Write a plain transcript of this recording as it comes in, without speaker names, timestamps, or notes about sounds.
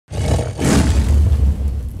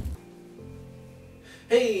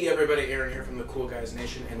Hey everybody, Aaron here from the Cool Guys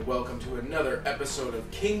Nation, and welcome to another episode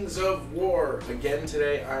of Kings of War. Again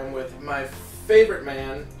today, I'm with my favorite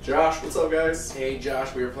man, Josh. What's up, guys? Hey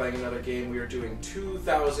Josh, we are playing another game. We are doing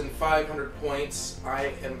 2,500 points.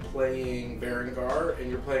 I am playing Varangur, and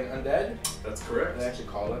you're playing Undead? That's correct. They actually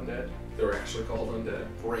called Undead? They were actually called Undead.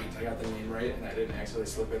 Great, I got the name right, and I didn't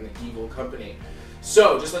accidentally slip in the evil company.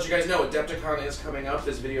 So, just to let you guys know, Adepticon is coming up.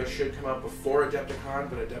 This video should come out before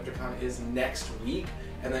Adepticon, but Adepticon is next week.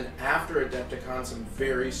 And then after Adepticon, some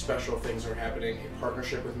very special things are happening. A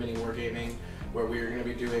partnership with Mini Wargaming, where we are going to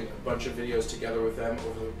be doing a bunch of videos together with them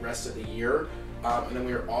over the rest of the year. And then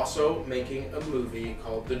we are also making a movie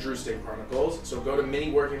called The Drewsting Chronicles. So go to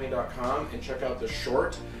miniwargaming.com and check out the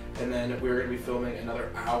short. And then we're going to be filming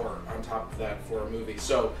another hour on top of that for a movie.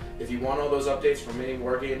 So if you want all those updates from Mini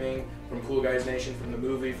Wargaming, from Cool Guys Nation, from the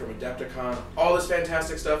movie, from Adepticon, all this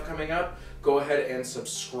fantastic stuff coming up, go ahead and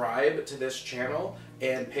subscribe to this channel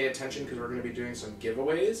and pay attention because we're going to be doing some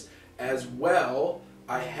giveaways. As well,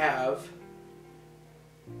 I'll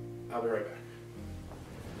be right back.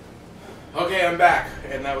 Okay, I'm back,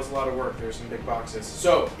 and that was a lot of work. There's some big boxes.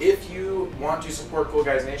 So, if you want to support Cool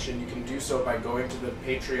Guys Nation, you can do so by going to the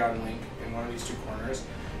Patreon link in one of these two corners.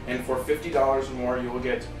 And for $50 or more, you will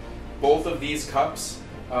get both of these cups.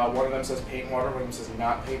 One of them says paint water, one of them says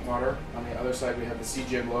not paint water. On the other side, we have the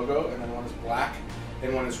CGM logo, and then one is black,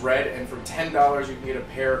 and one is red. And for $10, you can get a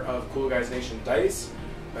pair of Cool Guys Nation dice.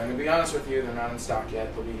 But I'm going to be honest with you, they're not in stock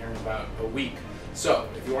yet. They'll be here in about a week. So,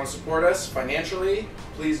 if you want to support us financially,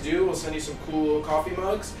 please do. We'll send you some cool coffee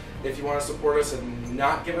mugs. If you want to support us and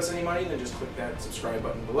not give us any money, then just click that subscribe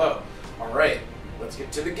button below. Alright, let's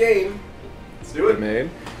get to the game. Let's do it,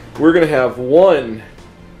 man. We're going to have 1,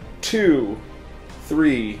 2,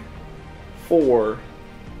 3, 4,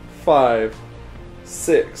 5,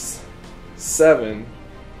 6, 7,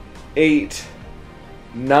 8,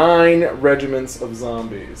 9 regiments of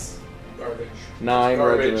zombies. Garbage. 9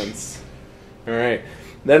 Garbage. regiments. Alright,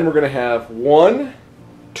 then we're going to have 1,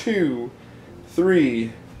 2,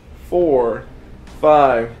 3, 4,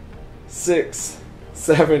 5, 6,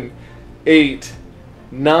 7, 8,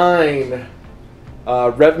 9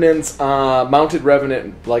 revenants, mounted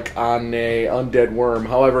revenant like on a undead worm.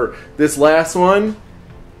 However, this last one,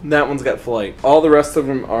 that one's got flight. All the rest of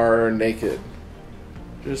them are naked.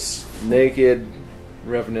 Just naked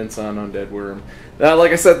revenants on undead worm. Now,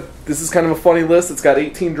 like I said, this is kind of a funny list. It's got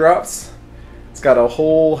 18 drops. It's got a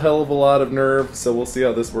whole hell of a lot of nerve, so we'll see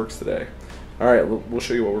how this works today. Alright, we'll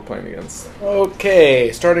show you what we're playing against.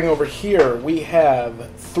 Okay, starting over here, we have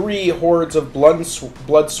 3 hordes of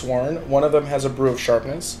Bloodsworn. One of them has a Brew of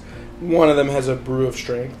Sharpness. One of them has a Brew of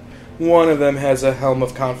Strength. One of them has a Helm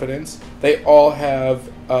of Confidence. They all have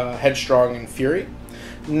Headstrong and Fury.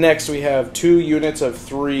 Next, we have 2 units of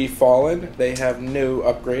 3 Fallen. They have no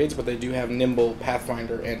upgrades, but they do have Nimble,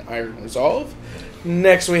 Pathfinder, and Iron Resolve.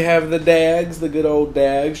 Next, we have the Dags, the good old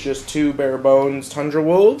Dags, just 2 bare bones Tundra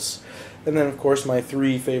Wolves. And then, of course, my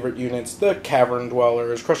 3 favorite units, the Cavern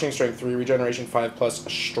Dwellers, Crushing Strength 3, Regeneration 5 plus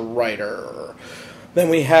Strider. Then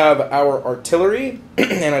we have our Artillery,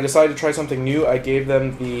 and I decided to try something new. I gave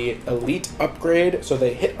them the Elite upgrade, so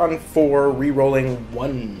they hit on 4, re-rolling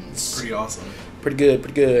 1s. Pretty awesome. Pretty good,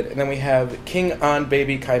 pretty good. And then we have King on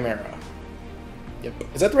Baby Chimera. Yep.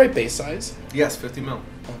 Is that the right base size? Yes, 50 mil.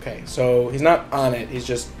 Okay, so he's not on it, he's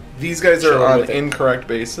just... These guys are chilling on with it. incorrect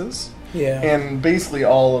bases. Yeah. And basically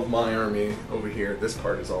all of my army over here, this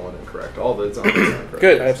part is all incorrect. All the zombies are incorrect.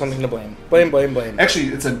 Good, I have something to blame. Blame, blame, blame. Actually,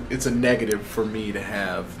 it's a negative for me to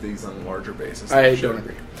have these on larger bases. I don't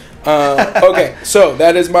agree. Okay, so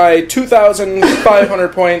that is my 2,500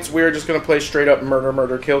 points. We're just going to play straight up murder,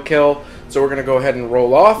 murder, kill, kill. So we're going to go ahead and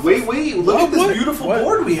roll off. Wait, look at this beautiful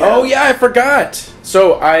board we have. Oh yeah, I forgot.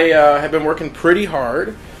 So I have been working pretty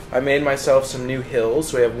hard. I made myself some new hills.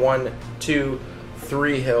 So we have 1, 2,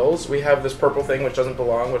 3 hills. We have this purple thing which doesn't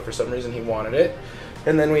belong, but for some reason he wanted it.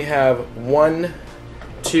 And then we have 1,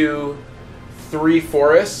 2, 3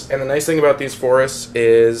 forests. And the nice thing about these forests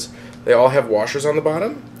is they all have washers on the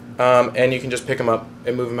bottom. And you can just pick them up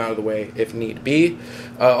and move them out of the way if need be.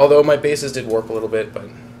 Although my bases did warp a little bit, but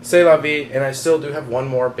c'est la vie. And I still do have 1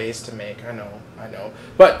 more base to make. I know.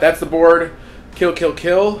 But that's the board. Kill, kill,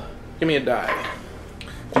 kill. Give me a die.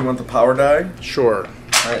 Do you want the power die? Sure.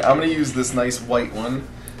 Alright, I'm going to use this nice white one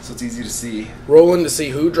so it's easy to see. Rolling to see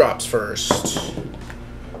who drops first.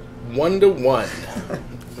 1 to 1.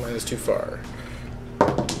 Mine is too far.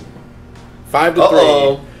 5 to 3.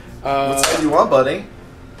 Uh-oh. What side do you want, buddy?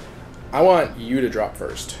 I want you to drop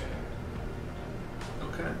first.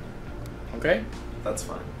 Okay. Okay? That's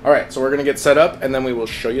fine. All right, so we're gonna get set up, and then we will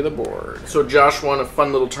show you the board. So Josh won a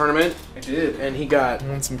fun little tournament. I did. And he got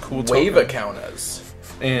some cool wave counters.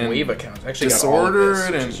 And wave accounts. Actually, disordered got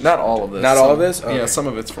all of this, and not all of this. Not all of this. Yeah, some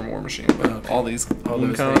of it's for War Machine, but all these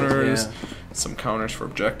blue counters, some counters for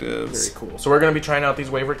objectives. Very cool. So we're going to be trying out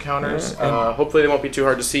these wavered counters. Hopefully, they won't be too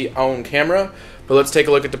hard to see on camera. But let's take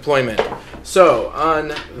a look at deployment. So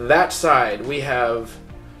on that side, we have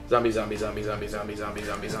zombie, zombie, zombie, zombie, zombie, zombie,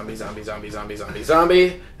 zombie, zombie, zombie, zombie, zombie, zombie,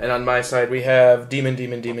 zombie, and on my side, we have demon,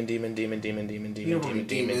 demon, demon, demon, demon, demon, demon, demon, demon,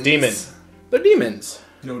 demon, demon. They're demons.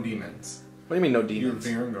 No demons. What do you mean, no demons?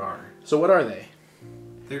 You're Varangur. So what are they?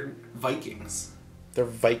 They're Vikings. They're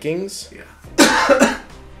Vikings? Yeah.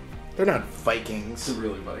 They're not Vikings. They're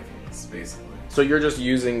really Vikings, basically. So you're just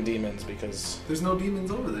using demons because there's no demons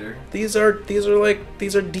over there. These are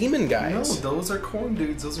demon guys. No, those are corn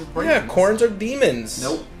dudes. Those are Vikings. Yeah, corns are demons.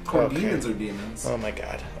 Nope. Corn demons are demons. Oh my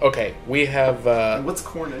god. Okay, we have what's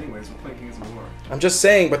corn anyways? We're playing Games of War. I'm just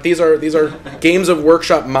saying, but these are Games of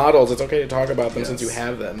Workshop models. It's okay to talk about them since you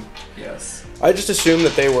have them. Yes. I just assumed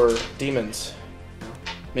that they were demons.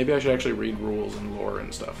 Maybe I should actually read rules and lore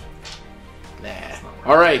and stuff. Nah.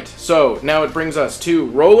 Alright, so now it brings us to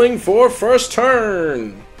rolling for first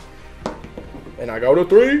turn. And I go to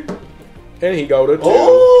 3, and he go to 2.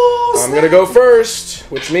 Oh, I'm gonna go first,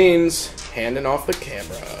 which means handing off the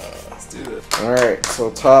camera. Let's do this. Alright,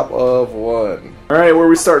 so top of 1. Alright, where are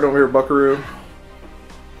we starting over here, Buckaroo? Kinda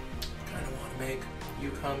wanna make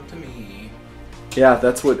you come to me. Yeah,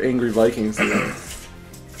 that's what Angry Vikings do.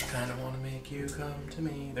 Kinda wanna make you come to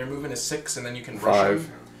me. They're moving to 6, and then you can rush 5.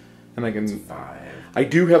 them. And I can... 5. I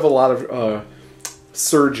do have a lot of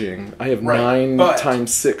surging. I have 9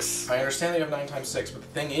 times 6. I understand that you have 9 times 6, but the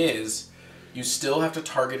thing is, you still have to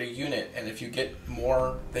target a unit, and if you get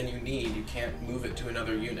more than you need, you can't move it to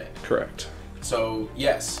another unit. Correct. So,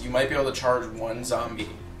 yes, you might be able to charge 1 zombie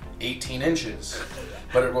 18 inches,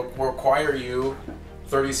 but it will require you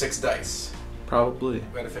 36 dice. Probably.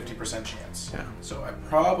 At a 50% chance. Yeah. So I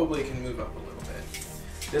probably can move up a little bit.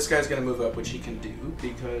 This guy's going to move up, which he can do,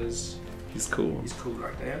 because... he's cool. He's cool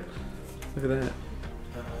right there. Look at that.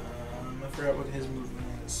 I forgot what his movement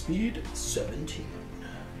is. Speed 17.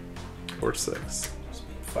 Or 6. Speed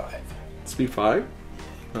 5. Speed 5?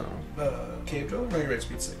 Oh. Cave Dweller? No, you're right,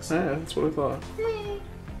 speed 6. Yeah, that's what I thought.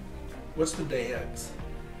 What's the day X?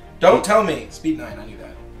 Don't tell me! Speed 9, I knew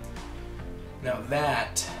that. Now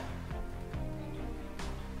that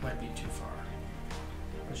might be too far.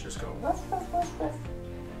 Let's just go.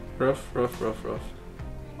 Rough.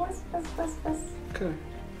 Okay.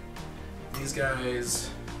 These guys...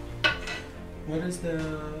 What is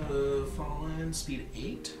the fallen? Speed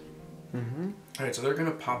 8? Mm-hmm. Alright, so they're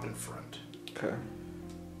gonna pop in front. Okay.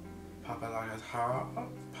 Pop it like a ha,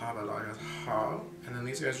 pop it like a ha, and then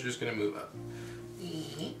these guys are just gonna move up.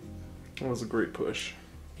 That was a great push.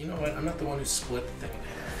 You know what? I'm not the one who split the thing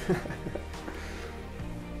in half.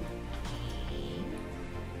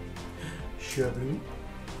 Shaboop.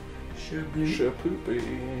 Shaboop.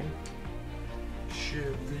 Shapoopy.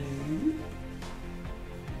 Shaboop.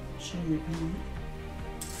 Shaboop.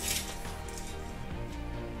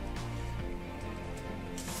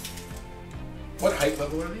 What height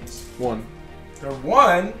level are these? 1. They're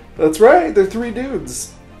 1? That's right, they're 3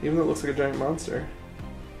 dudes. Even though it looks like a giant monster.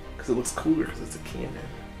 Because it looks cooler because it's a cannon.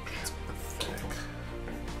 That's pathetic.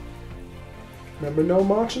 Remember no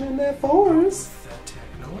marching in that forest. Pathetic.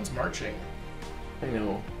 No one's marching. I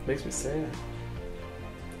know. Makes me sad.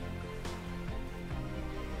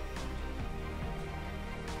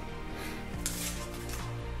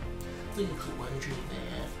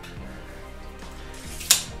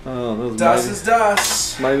 Oh, that was Das ist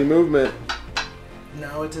das. mighty movement.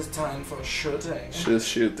 Now it is time for shooting. Just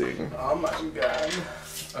shooting. Oh my god.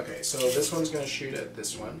 Okay, so this one's gonna shoot at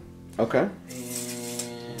this one. Okay.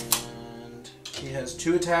 And he has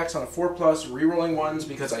 2 attacks on a 4+, rerolling 1s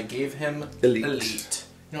because I gave him elite.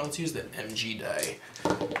 You know, let's use the MG die.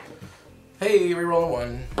 Hey, reroll a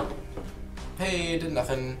 1. Hey, did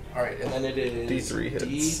nothing. Alright, and then it is D3 hits.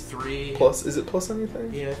 D3. Plus, is it plus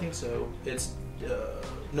anything? Yeah, I think so. It's,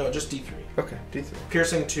 no, just D3. Okay, D3.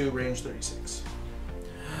 Piercing 2, range 36.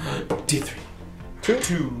 D3.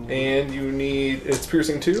 2. And you need, it's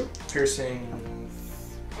piercing 2? Piercing...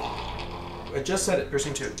 I just said it,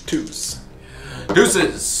 piercing 2. 2s.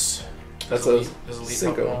 Deuces! That's a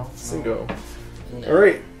Cinco. Cinco.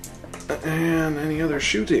 Alright. And any other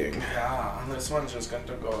shooting? Yeah, this one's just going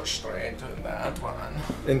to go straight to that one.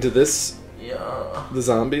 Into this? Yeah. The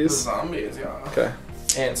zombies? The zombies, yeah. Okay.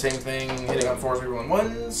 And same thing, hitting on 4s, rerolling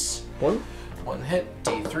 1s. 1? 1 hit,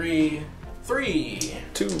 D3. 3!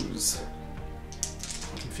 2s.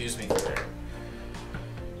 Confused me there.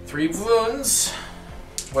 3 wounds.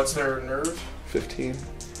 What's their nerve? 15.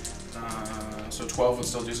 So 12 would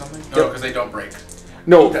still do something? No, Yep. because they don't break.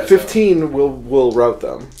 No, 15 will rout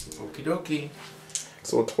them. Okie dokie.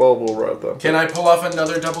 So 12 will rout them. Can I pull off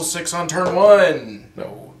another double 6 on turn 1?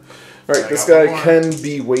 No. Alright, this guy can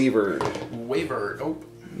be wavered. Wavered. Nope.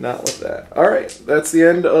 Not with that. Alright, that's the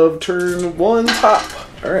end of turn 1 top.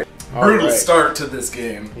 Alright. Brutal start to this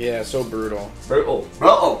game. Yeah, so brutal. Brutal.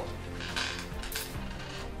 Uh-oh.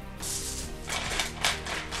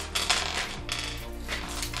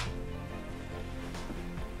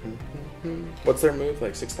 What's their move?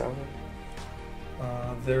 Like 6,000?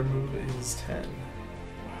 Their move is 10.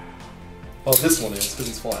 Well, this one is, because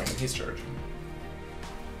he's flying and he's charging.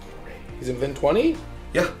 He's within 20?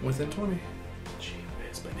 Yeah, within 20. Gee,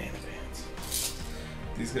 it's banana pants.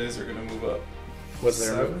 These guys are going to move up. What's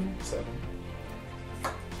their 7? move? 7.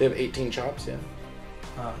 They have 18 chops, yeah.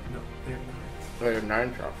 No, they have 9. They have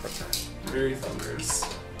 9 chops. Okay. Very thunders.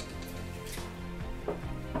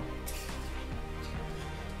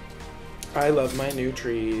 I love my new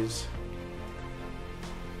trees.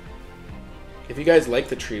 If you guys like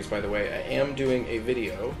the trees, by the way, I am doing a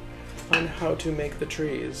video on how to make the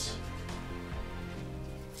trees.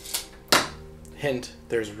 Hint,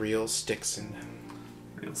 there's real sticks in them.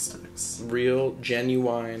 Real sticks. Real,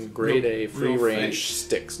 genuine, grade A, free real range fake.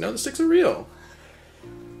 sticks. No, the sticks are real.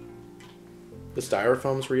 The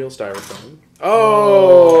styrofoam's real styrofoam.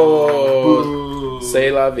 Oh! Boo. C'est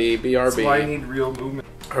la vie, BRB. That's why I need real movement.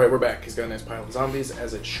 Alright, we're back. He's got a nice pile of zombies,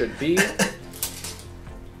 as it should be.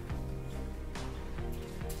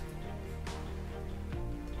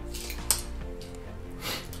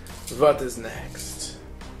 What is next?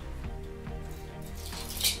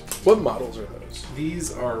 What models are those?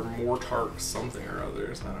 These are Mortark something or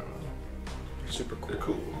others. I don't know. Super cool. They're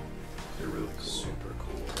cool. They're really cool. Super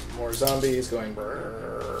cool. More zombies going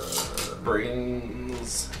brrrr.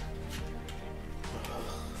 Brains.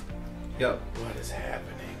 Yep. What is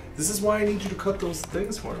happening? This is why I need you to cut those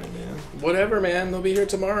things for me, man. Whatever, man. They'll be here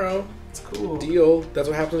tomorrow. It's cool. Deal. That's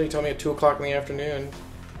what happens when you tell me at 2 o'clock in the afternoon.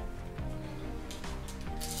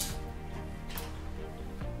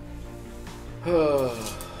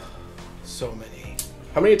 So many.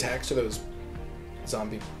 How many attacks do those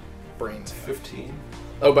zombie brains have? 15.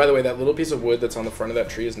 Oh, by the way, that little piece of wood that's on the front of that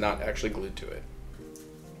tree is not actually glued to it.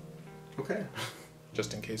 Okay.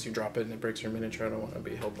 Just in case you drop it and it breaks your miniature, I don't want to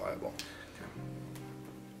be held liable.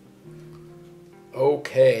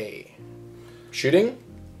 Okay. Shooting?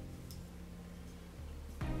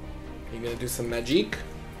 You gonna do some magic?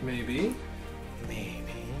 Maybe. Maybe.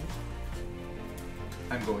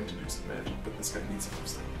 I'm going to do some magic, but this guy needs some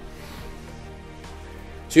stuff.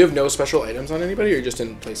 So you have no special items on anybody, or you just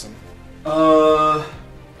didn't place them? No,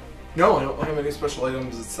 I don't have any special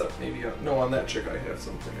items except maybe no, on that chick I have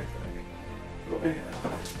something, I think. What do I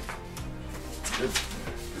have? Good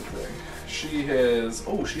thing. She has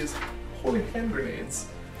holy hand grenades.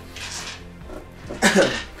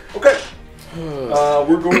 Okay.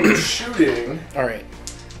 We're going to shooting. All right.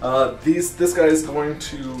 This guy is going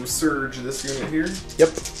to surge this unit here. Yep.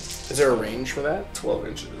 Is there a range for that? 12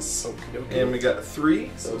 inches. Okie dokie. And we got 3.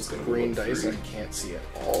 So Those it's going to green go dice 3. I can't see at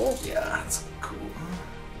all. Yeah, that's cool.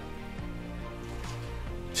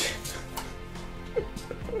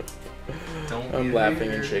 Don't I'm be laughing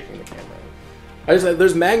here. and shaking the camera. I just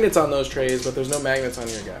there's magnets on those trays, but there's no magnets on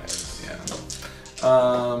your guys. Yeah.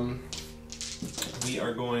 We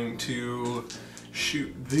are going to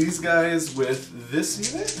shoot these guys with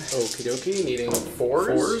this unit. Okie dokie, needing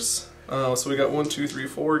 4s. So we got 1, 2, 3,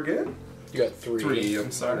 4 again. You got 3. 3,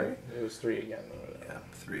 I'm sorry. It was 3 again. Yeah,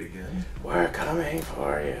 3 again. We're coming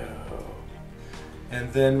for you.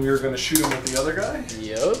 And then we're going to shoot him with the other guy.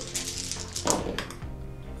 Yep.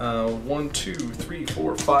 1, 2, 3,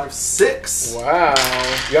 4, 5, 6. Wow.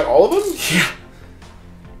 You got all of them? Yeah.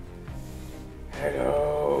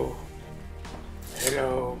 Hello.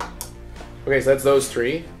 Hello. Okay, so that's those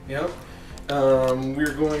 3. Yep.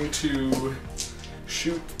 We're going to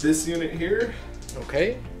shoot this unit here.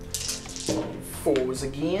 Okay. 4s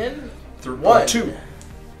again. 1, 2.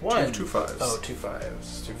 1. 2 5s. Oh, 2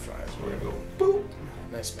 5s. 2 5s. We're gonna go boop.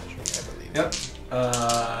 Nice measure, I believe.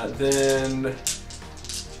 Yep. Then.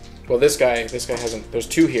 Well, this guy hasn't. There's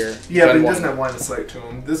 2 here. Yeah, but Then he one. doesn't have line of sight to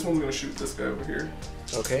him. This one's gonna shoot this guy over here.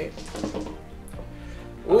 Okay.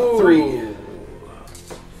 Ooh. 3.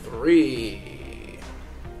 3.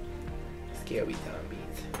 Scary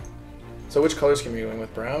zombies. So which colors can we go in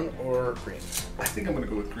with? Brown or green? I think I'm gonna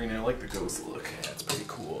go with green. I like the ghost look. That's pretty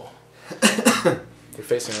cool. You're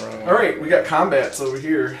facing the wrong way. All right, we got combats over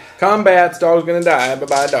here. Combats, dogs gonna die. Bye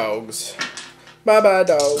bye, dogs. Bye-bye,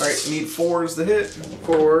 dogs. All right, need 4s to hit.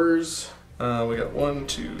 4s. We got 1,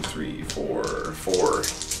 2, 3, 4, 4. The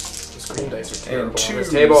screen dice are terrible And 2 on this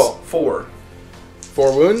table. 4.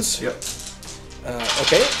 4 wounds? Yep.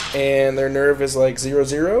 Okay, and their nerve is like 0,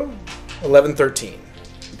 0. 11, 13.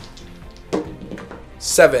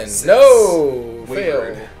 7. 6. No! Fail.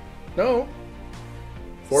 Weird. No.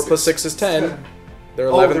 4 plus 6 is 10. They're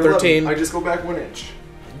Oh, 11, they're 13. 11. I just go back 1 inch.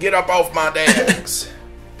 Get up off my decks.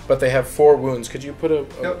 But they have 4 wounds. Could you put a...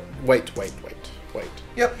 Yep. Wait.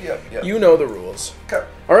 Yep. You know the rules. Okay.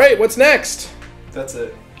 All right, what's next? That's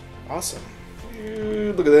it. Awesome.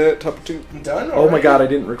 Look at that. Top 2. Done? Oh my god, I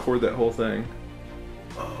didn't record that whole thing.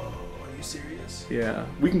 Oh, are you serious? Yeah.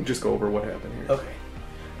 We can just go over what happened here. Okay.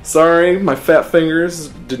 Sorry, my fat fingers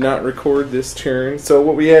did not record this turn. So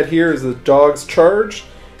what we had here is the dogs charged,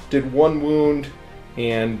 did 1 wound,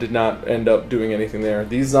 and did not end up doing anything there.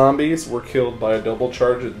 These zombies were killed by a double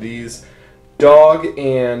charge of these dog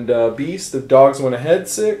and beast. The dogs went ahead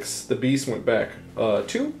 6, the beast went back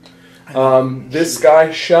 2. This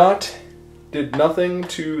guy shot, did nothing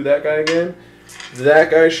to that guy again. That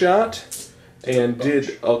guy shot and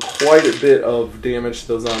did quite a bit of damage to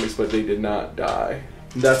those zombies, but they did not die.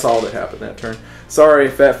 That's all that happened that turn. Sorry,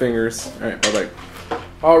 fat fingers. All right, bye-bye.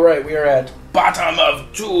 All right, we are at bottom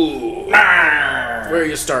of 2. Where are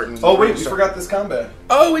you starting? Oh wait, we forgot this combat.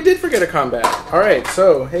 Oh, we did forget a combat. All right,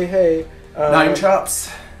 so hey. 9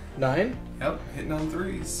 chops. 9. Yep, hitting on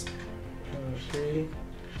 3s. 3,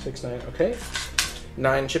 6, 9. Okay.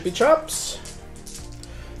 9 chippy chops.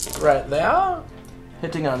 Right there.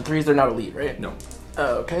 Hitting on 3s. They're not elite, right? No.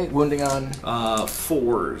 Okay. Wounding on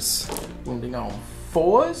 4s. Wounding on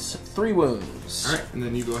 4s. 3 wounds. All right, and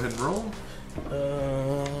then you go ahead and roll.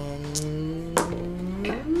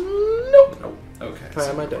 Nope. Okay.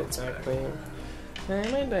 Try my dice back, please. Try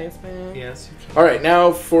my dice back. Yes, you can. All right,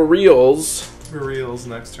 now for reals. For reals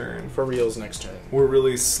next turn. For reals next turn. We're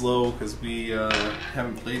really slow because we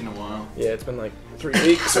haven't played in a while. Yeah, it's been like 3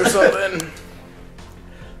 weeks or something.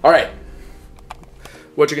 All right.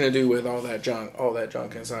 What you gonna do with all that junk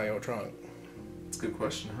inside your trunk? That's a good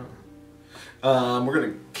question, huh? We're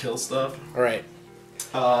gonna kill stuff. All right.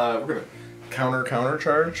 We're gonna counter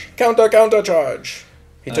charge. Counter charge.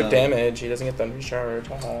 He took damage. He doesn't get thunder charge.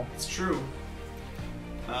 It's true.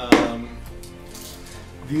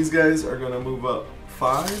 These guys are gonna move up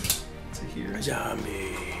 5 to here.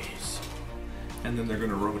 Zombies. And then they're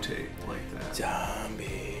gonna rotate like that.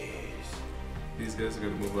 Zombies. These guys are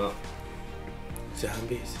gonna move up.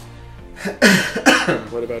 Zombies.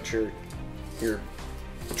 What about your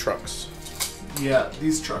trucks? Yeah,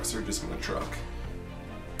 these trucks are just gonna truck.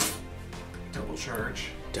 Double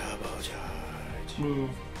charge. Double charge. Move.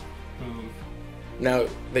 Now,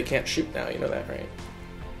 they can't shoot now, you know that, right?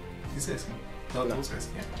 These guys can. No, those guys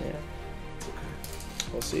can't. Yeah. It's okay.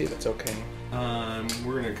 We'll see if it's okay.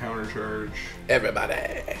 We're gonna counter charge Everybody.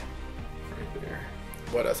 right there.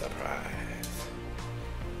 What a surprise.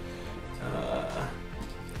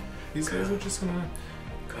 These guys are just gonna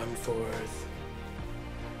Come forth.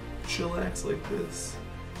 chillax like this.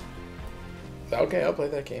 Okay, I'll play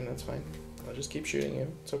that game, that's fine. I'll just keep shooting you.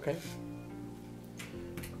 It's okay.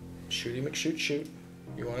 Shooty McShoot.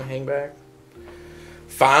 You want to hang back?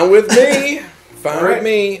 Fine with me. Fine with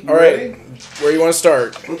me. All right. Where you want to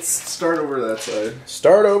start? Let's start over that side.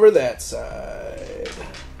 Start over that side.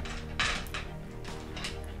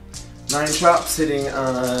 9 chops hitting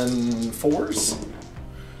on 4s.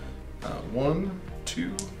 1,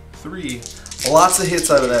 2, 3. Lots of hits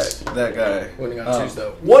out of that guy. Winning on 2s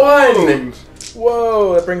though. 1!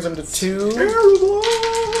 Whoa, that brings him to 2. Terrible!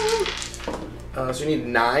 So you need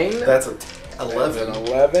 9. That's a 11.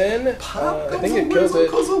 11. Pop I think it kills it.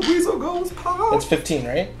 Because a weasel goes pop. That's 15,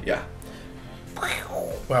 right? Yeah.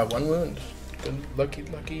 Wow, 1 wound. Good,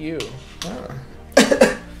 lucky you. Ah.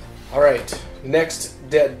 All right, next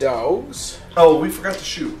dead dogs. Oh, we forgot to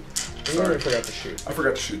shoot. You already forgot to shoot. I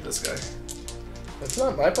forgot to shoot this guy. That's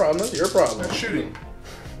not my problem. That's your problem. I'm shooting.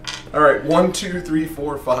 All right, 1, 2, 3,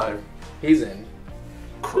 4, 5. He's in.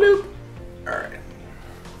 Bloop. All right.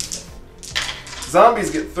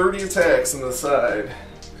 Zombies get 30 attacks on the side.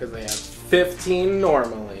 Because they have 15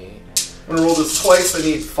 normally. I'm gonna roll this twice. I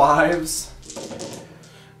need 5s.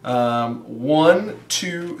 1,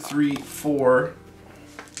 2, 3, 4.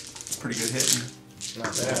 Pretty good hitting.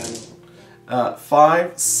 Not bad.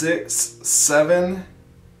 5, 6, 7,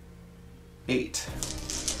 8.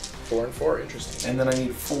 4 and 4, interesting. And then I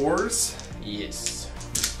need 4s. Yes.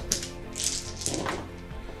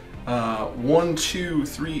 1, 2,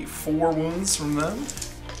 3, 4 wounds from them.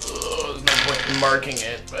 There's no point in marking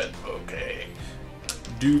it, but okay.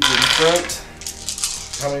 Dudes in front.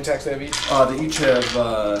 How many attacks they have each? They each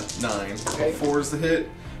have 9. Okay. 4 is the hit.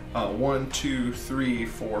 1, 2, 3,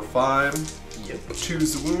 4, 5. Yep. 2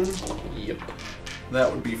 is the wound. Yep.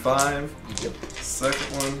 That would be 5. Yep.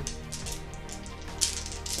 Second one.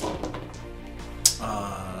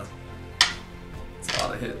 It's a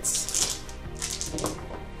lot of hits.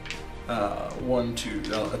 1, 2,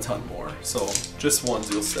 a ton more. So just ones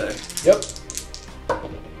you'll stay. Yep.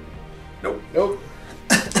 Nope. Nope.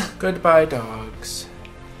 Goodbye, dogs.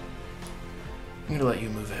 I'm gonna let you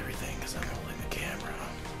move everything because I'm holding the camera.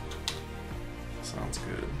 Sounds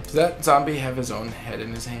good. Does that zombie have his own head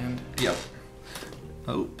in his hand? Yep.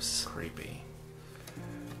 Oops. Creepy.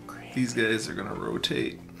 These guys are gonna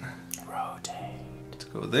rotate. Rotate. To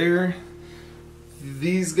go there.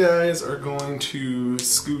 These guys are going to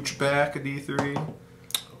scooch back a D3.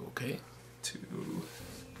 Okay. To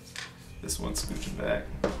this one scooching back.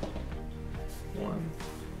 1.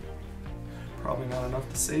 Probably not enough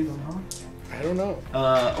to save him, huh? I don't know.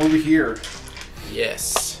 Over here.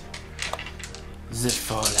 Yes. The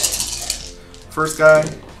fallen. First guy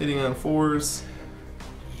hitting on 4s.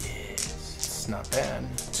 Yes. It's not bad.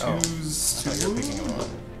 2s. I thought you were picking him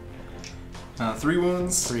up. 3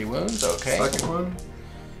 wounds. 3 wounds. Okay. Second one.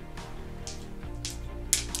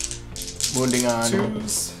 Wounding on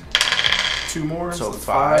 2s. 2 more. So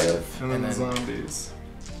 5. 5. And then then zombies.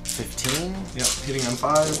 15. Yep. Hitting on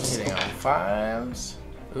 5s. Hitting on 5s.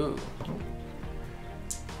 Ooh.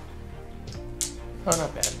 Oh,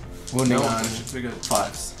 not bad. Wounding No, on. we got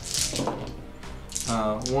 5s.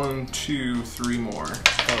 1, 2, 3 more.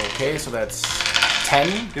 Okay, so that's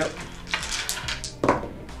 10. Yep.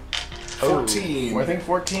 Oh, 14. I think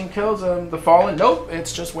 14 kills him. The fallen. Nope,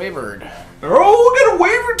 it's just wavered. Oh, get a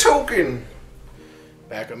waiver token!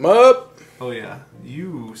 Back him up. Oh yeah,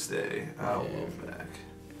 you stay. I'll Yeah. move back.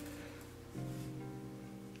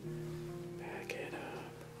 Back it up.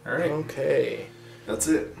 All right, Okay, that's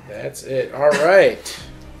it. that's it. All right,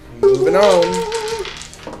 moving on.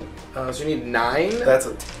 So you need 9. That's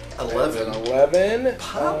a That's 11. an 11.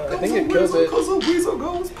 I think it kills it. Cause a weasel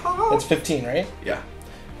goes pop. That's 15, right? Yeah.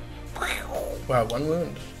 Wow, 1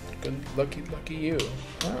 wound. Good, lucky you.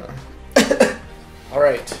 Ah. All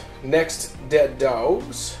right, next dead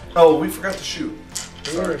dogs. Oh, we forgot to shoot.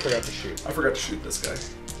 Sorry, I forgot to shoot. I forgot to shoot this guy.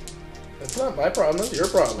 That's not my problem. That's your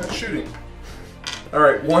problem. Not shooting. All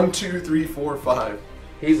right, 1, 2, 3, 4, 5.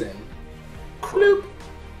 He's in. Bloop.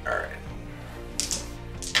 All right.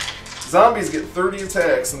 Zombies get 30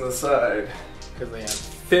 attacks on the side. Because they have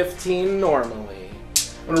 15 normally.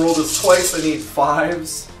 I'm gonna roll this twice. I need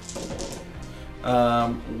 5s.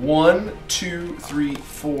 1, 2, 3,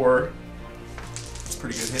 4. That's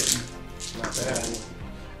pretty good hitting. Not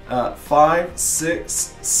bad. 5,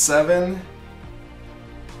 6, 7,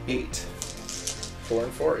 8. 4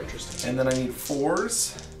 and 4, interesting. And then I need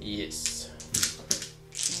 4s. Yes.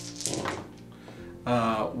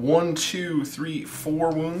 1, 2, 3, 4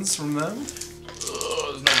 wounds from them.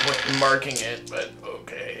 There's no point in marking it, but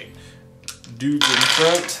okay. Dudes in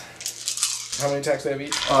front. How many attacks they have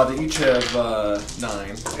each? They each have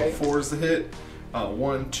 9. Okay. 4 is the hit.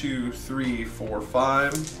 1, 2, 3, 4,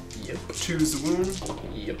 5. Yep. 2 is the wound.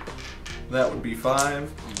 Yep. That would be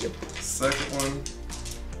 5. Yep. Second one.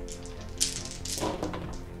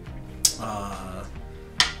 It's a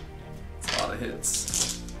lot of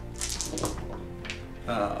hits.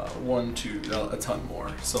 1, 2, a ton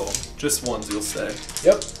more. So just ones you'll stay.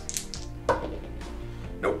 Yep.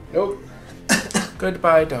 Nope. Nope.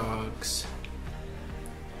 Goodbye, dogs.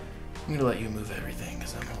 I'm gonna let you move everything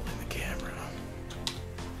because I'm holding the camera.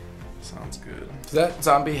 Sounds good. Does that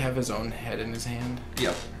zombie have his own head in his hand?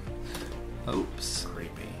 Yep. Oops.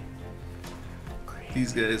 Creepy.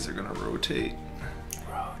 These guys are gonna rotate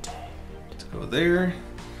Rotate. to go there.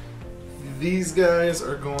 These guys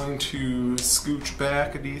are going to scooch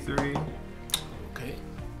back a D3. Okay.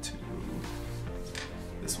 To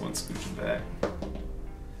this one scooching back.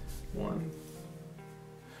 1.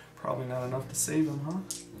 Probably not enough to save him, huh?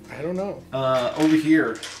 I don't know. Over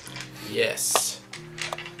here. Yes.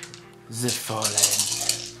 The fallen.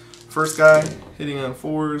 First guy hitting on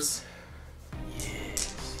 4s.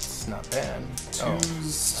 Yes. It's not bad.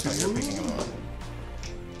 2s. I thought you were picking him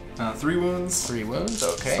up. 3 wounds. 3 wounds.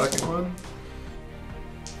 Okay. Second one.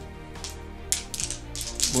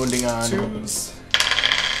 Wounding on 2s.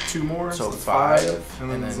 2 more. So 5. 5, And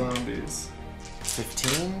then, and then zombies.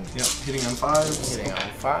 15. Yep. Hitting on 5s. Hitting on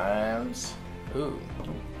 5s. Ooh.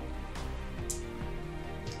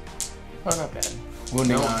 Oh, not bad.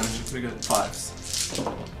 Wounding No, on. we got 5s.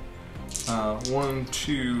 1,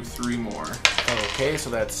 2, 3 more. Okay, so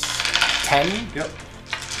that's 10. Yep.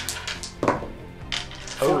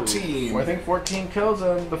 14. I think 14 kills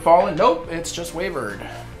on the fallen. Nope, it's just wavered.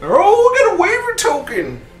 Oh, get a waiver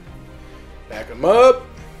token. Back him up.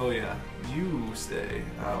 Oh yeah, you stay.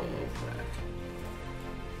 I'll move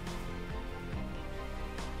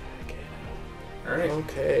back. All right.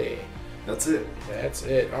 Okay. That's it. That's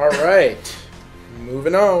it. All right.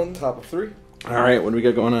 Moving on. Top of 3. All right, what do we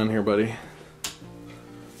got going on here, buddy?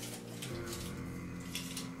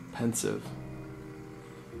 Pensive.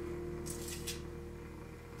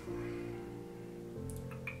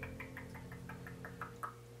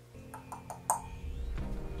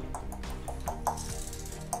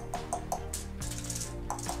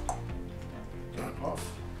 Get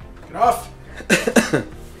off. Get off.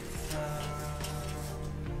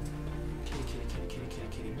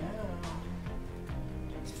 Kitty, meow.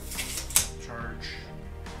 Charge.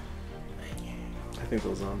 I think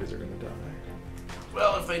those zombies are gonna die.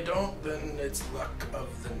 Well, if they don't, then it's luck of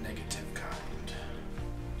the negative kind.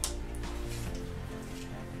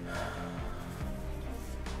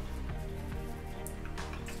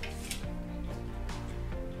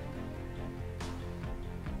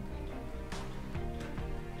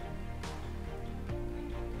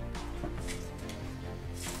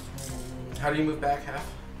 How do you move back half?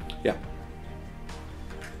 Yeah.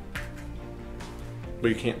 But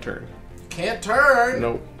you can't turn. Can't turn!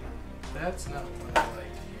 Nope. That's not what I like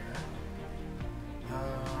here.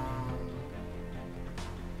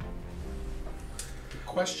 The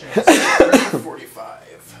question is, where's the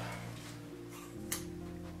 45?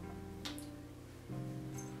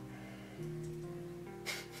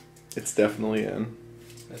 It's definitely in.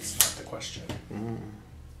 That's not the question.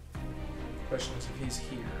 The question is if he's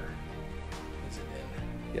here, is it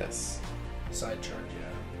in? Yes. Side charge, yeah.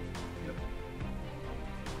 Yep.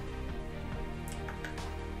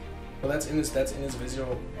 Well, that's in his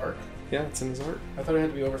visual arc. Yeah, it's in his art. I thought it had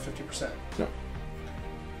to be over 50%. No.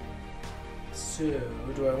 So,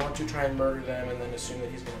 do I want to try and murder them and then assume that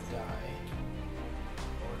he's going to die?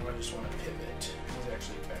 Or do I just want to pivot? He's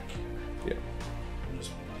actually back here. Yeah. I'm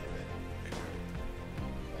just going to pivot.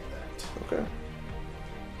 Like that. Okay.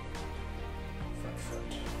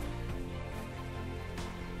 Front.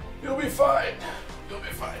 You'll be fine. You'll be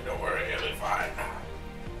fine. Don't worry. You'll be fine.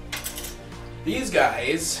 These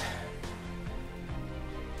guys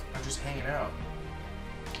are just hanging out.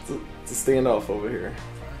 It's a standoff over here.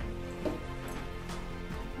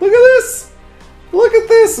 Look at this! Look at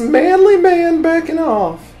this manly man backing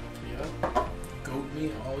off. Yep. Goat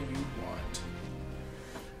me all you want.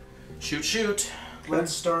 Shoot.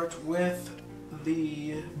 Let's start with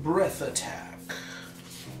the breath attack.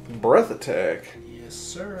 Breath attack? Yes,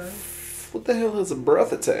 sir. What the hell is a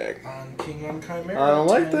breath attack? On King on Chimera. I don't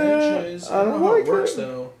like 10 that. inches. I don't know how like it works, it.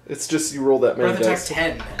 though. It's just you roll that many Breath attack dice.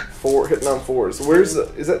 10. 4, hitting on 4s. Where's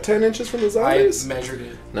the, is that 10 inches from the I zombies? measured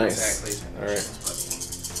it. Nice. Exactly 10 All right. inches, buddy.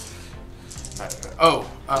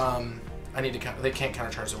 I need to count. They can't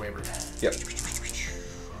countercharge the waiver. Yep.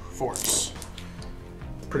 Force.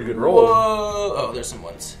 Pretty good roll. Whoa. Oh, there's some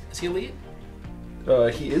ones. Is he elite?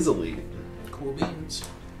 He is elite. Cool beans.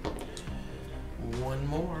 One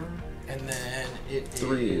more. And then it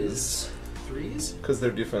Threes. is... Threes? Because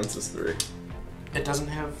their defense is 3. It doesn't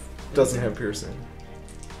have... Doesn't have piercing.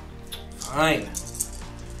 Fine.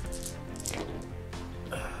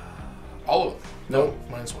 All of them? Nope.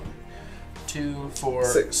 Minus 1. 2, 4,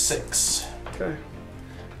 6. Okay.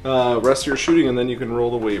 Rest of your shooting, and then you can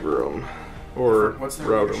roll the waiver them. Or What's their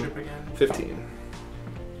route leadership them. again? 15.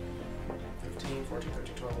 15, 14,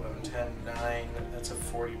 13, 12, 11, 10, 9. That's a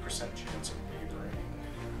 40% chance of wavering.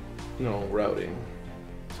 No, routing.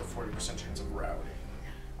 It's a 40% chance of routing.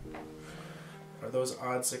 Are those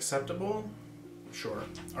odds acceptable? Sure.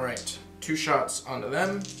 Alright. 2 shots onto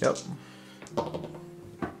them. Yep.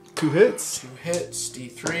 2 hits. 2 hits.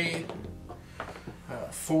 D3.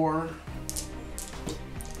 4.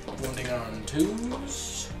 Wounding on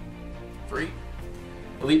 2s. 3.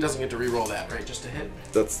 Elite doesn't get to re-roll that, right? Just a hit.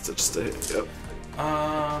 That's just a hit. Yep.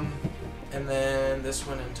 And then this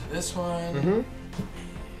one into this one. Mm-hmm.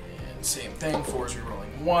 And same thing. 4s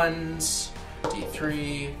re-rolling 1s.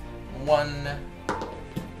 D3. 1.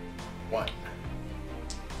 1.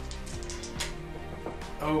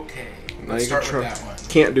 Okay. Now Let's you start can with try. that one.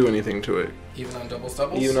 Can't do anything to it. Even on doubles,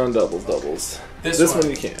 doubles? Even on doubles. This one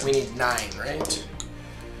you can. We need 9, right?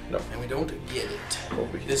 No. And we don't get it.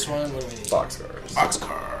 Over here. This one, what do we need? Boxcars.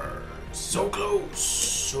 Boxcars. So close.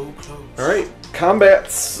 So close. Alright.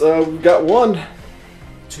 Combats. We've got 1.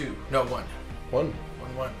 2. No, 1. 1. 1.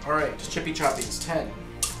 Alright, just chippy choppies. 10.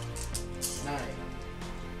 9.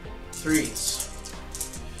 3s.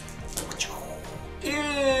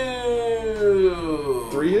 Ew.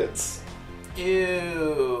 3 hits.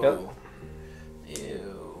 Ew.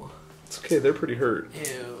 okay, they're pretty hurt.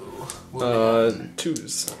 Ew.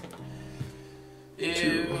 Twos. Ew.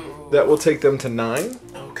 2. That will take them to 9.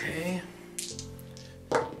 Okay.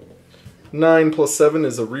 9 plus 7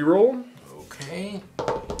 is a reroll. Okay.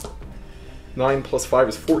 9 plus 5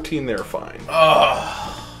 is 14. They're fine.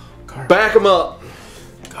 Garbage. Back them up.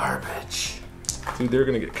 Garbage. Dude, they're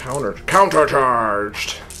gonna get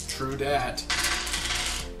countercharged. True dat.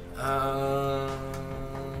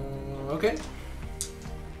 Okay.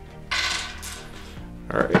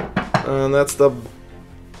 All right, and that's the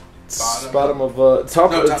bottom of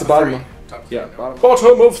top. No, it's top the of bottom. three. Top of Yeah, three, no.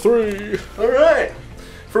 bottom of 3. All right.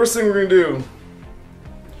 First thing we're gonna do.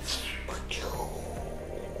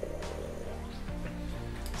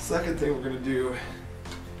 Second thing we're gonna do.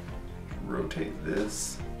 Rotate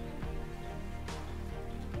this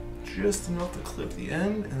just enough to clip the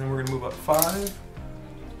end, and then we're gonna move up 5.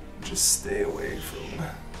 Just stay away from.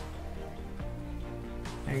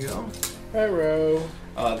 There you go. Hello.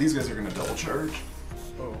 These guys are gonna double charge.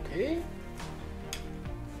 Okay.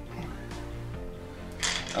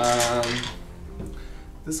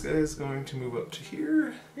 This guy is going to move up to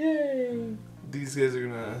here. Yay. These guys are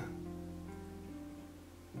gonna.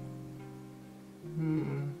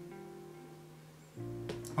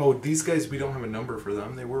 Oh, these guys, we don't have a number for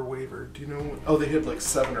them. They were wavered. Do you know? Oh, they hit like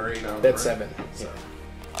 7 or 8 now. That's right? 7. So.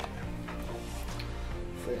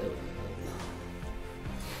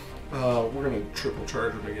 We're gonna triple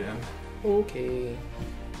charge them again. Okay.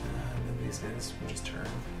 And then these guys will just turn.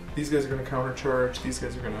 These guys are gonna counter charge. These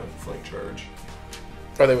guys are gonna flank charge.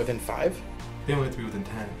 Are they within 5? They only have to be within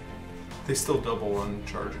 10. They still double on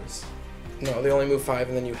charges. No, they only move 5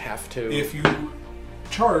 and then you have to... If you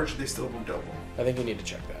charge, they still move double. I think you need to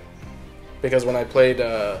check that. Because when I played,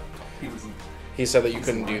 He was. he said that you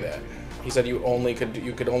couldn't do that. He said you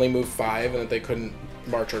could only move 5 and that they couldn't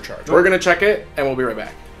march or charge. We're gonna check it and we'll be right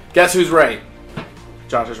back. Guess who's right?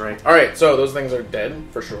 Josh is right. Alright, so those things are dead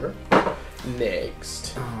for sure.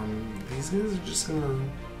 Next. These guys are just gonna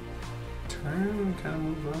turn and kind of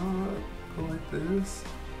move up, go like this,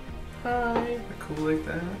 Hi. go like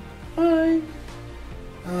that. Hi.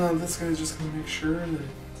 This guy's just gonna make sure that.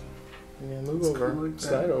 Yeah, move It's over. cool like that.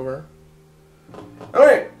 Slide over. All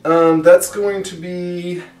right, that's going to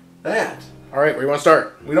be that. Alright, where do you want to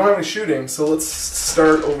start? We don't have any shooting, so let's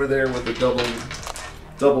start over there with the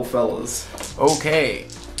double fellas. Okay.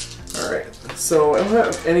 All right, so I don't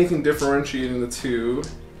have anything differentiating the two,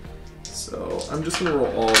 so I'm just gonna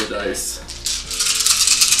roll all the dice.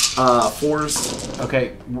 4s.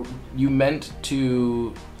 Okay, you meant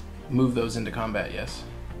to move those into combat, yes?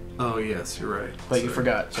 Oh yes, you're right. But you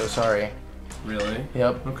forgot, so sorry. Really?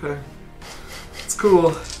 Yep. Okay. It's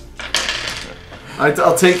cool.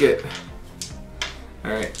 I'll take it.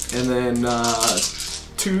 Alright, and then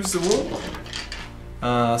 2's the wound.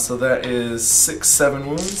 So that is 6, 7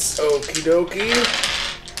 wounds. Okie dokie.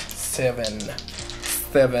 7.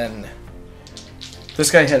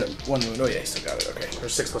 This guy had 1 wound. Oh yeah, he still got it. Okay.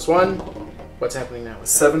 There's 6 plus 1. What's happening now?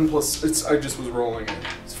 7 plus, I just was rolling it.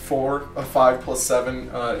 It's 4, 5 plus 7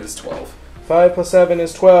 is 12. 5 plus 7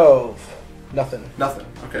 is 12. Nothing. Nothing.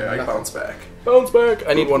 Okay, I Nothing. bounce back. Bounce back.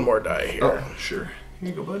 I need one more die here. Oh, sure. Here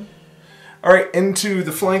you go, bud. Alright, into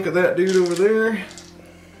the flank of that dude over there.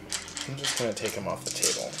 I'm just gonna take him off the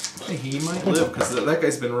table. Hey, he might live, because that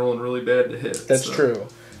guy's been rolling really bad to hit. That's so. true.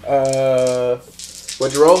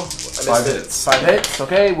 What'd you roll? 5 hits. 5 hits.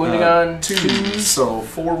 Okay, wounding on 2, so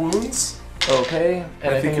 4 wounds. Okay,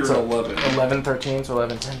 and I think you're it's at 11. 11, 13, so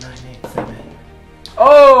 11, 10, 9, 8, 7.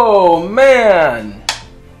 Oh, man!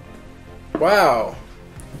 Wow.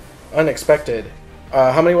 Unexpected.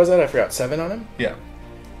 How many was that? I forgot. 7 on him? Yeah.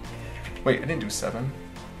 Wait, I didn't do 7.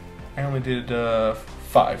 I only did 5.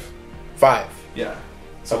 5. Yeah.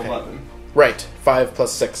 So Okay. 11. Right. 5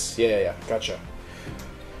 plus 6. Yeah. Gotcha.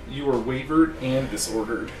 You were wavered and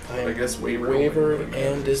disordered. I guess Wavered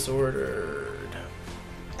and disordered.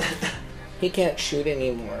 He can't shoot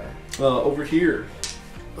anymore. Over here.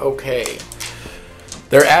 Okay.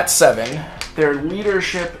 They're at 7. Their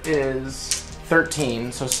leadership is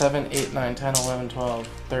 13. So 7, 8, 9, 10, 11, 12,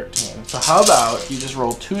 13. So how about you just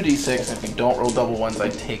roll 2d6, and if you don't roll double ones, I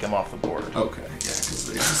take them off the board. Okay. Yeah,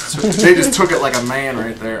 because they just took it like a man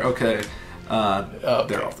right there. Okay. Okay.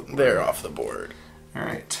 They're off the board. They're off the board. All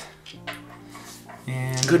right.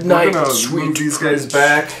 And Good night, we're gonna sweet move these guys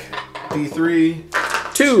back. D3.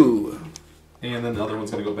 2. And then the other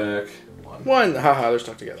one's gonna go back. 1. Haha, they're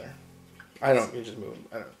stuck together. I don't. You just move them.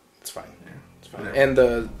 I don't. It's fine. It's fine. Whatever. And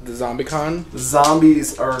the zombie con. The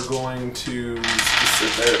zombies are going to just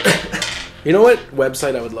sit there. You know what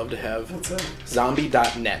website I would love to have? What's that?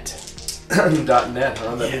 Zombie.net. .net,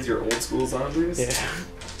 huh? That means you're old school zombies? Yeah.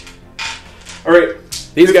 All right.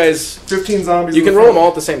 These guys, 15 zombies. you can roll them all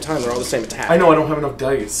at the same time. They're all the same attack. I know, I don't have enough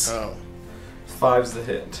dice. Oh. 5's the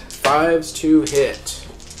hit. 5's to hit.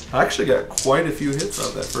 I actually got quite a few hits out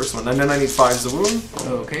of that first one. And then I need 5's the wound.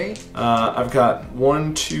 Okay. I've got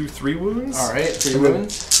 1, 2, 3 wounds. All right, 3 And then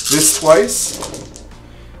wounds. This twice.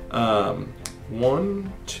 1,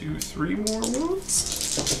 2, 3 more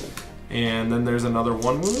wounds. And then there's another 1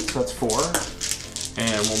 wound. So that's 4.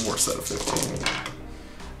 And 1 more set of 15.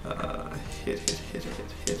 Hit.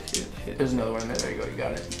 There's another one there. There you go. You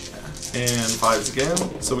got it. And 5's again.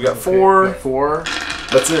 So we got 4. 4.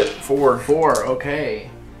 That's it. 4. 4. Okay.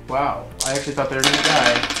 Wow. I actually thought they were gonna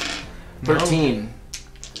die. 13.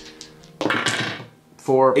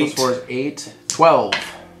 4 plus 4 is 8. 12.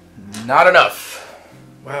 Not enough.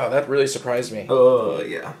 Wow, that really surprised me.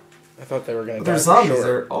 Yeah. I thought they were gonna die. Their zombies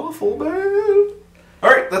are awful bad.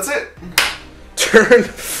 Alright, that's it. Turn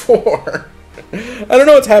 4. I don't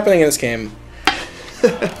know what's happening in this game.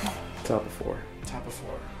 Top of 4. Top of 4.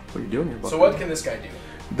 What are you doing here, Buck? So what can this guy do?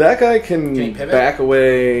 That guy can he pivot? back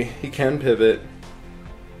away. He can pivot.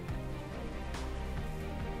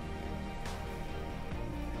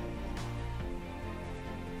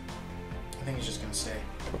 I think he's just gonna stay.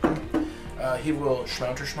 He will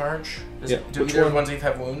schmount or schmarge. Yeah. Do Which either one? ones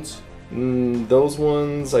have wounds? Those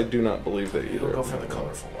ones, I do not believe that either. He'll go for the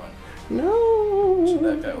colorful one. No. So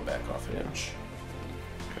that guy will back off an inch.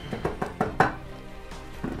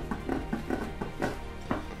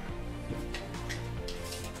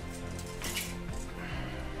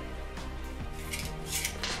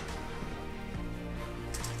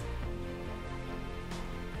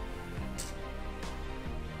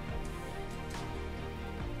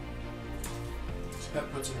 That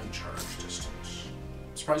puts him in charge distance.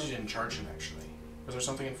 Surprised you didn't charge him, actually. Was there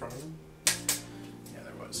something in front of him? Yeah,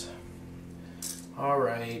 there was.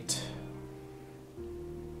 Alright.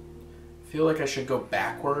 Feel like I should go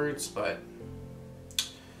backwards, but I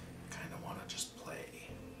kind of want to just play.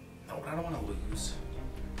 No, but I don't want to lose.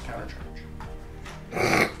 Counter charge.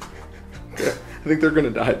 I think they're going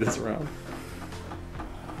to die this round.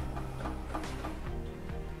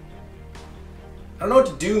 I don't know what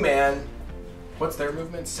to do, man. What's their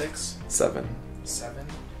movement? 6? 7. 7?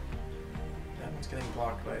 That one's getting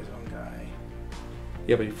blocked by his own guy.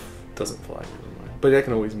 Yeah, but he doesn't fly. Never mind. But I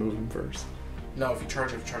can always move him first. No, if you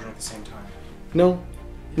charge them at the same time. No.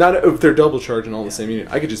 Not if they're double charging all the same unit.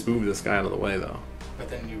 I could just move this guy out of the way, though. But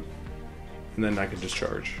then you... And then I could just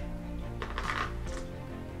charge.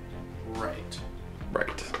 Right.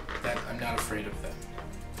 Right. That I'm not afraid of them.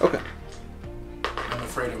 Okay. I'm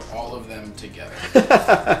afraid of all of them together.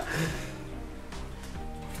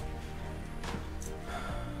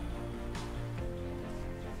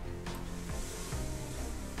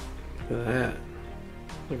 Look at that.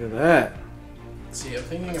 Look at that. See, I'm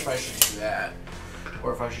thinking if I should do that,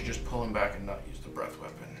 or if I should just pull him back and not use the breath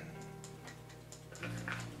weapon.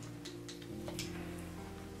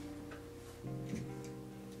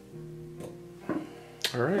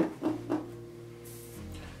 Alright.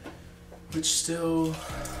 Which still...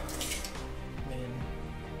 I mean...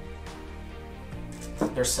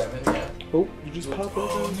 There's 7, yeah. Oh, you just popped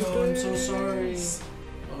Oh open. no, I'm so sorry.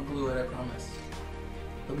 I'll glue it, I promise.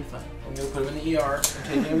 He'll be fine. I'm gonna put him in the ER. I'm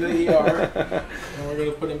taking him to the ER, and we're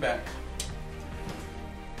gonna put him back.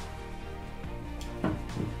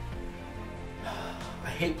 I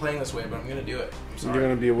hate playing this way, but I'm gonna do it. I'm sorry. You're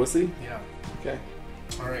going to be a wussy? Yeah. Okay.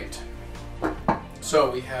 Alright. So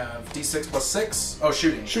we have D6 plus 6. Oh,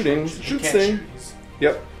 shooting. Shooting. He Shoot can't thing. shoot.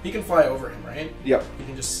 Yep. He can fly over him, right? Yep. He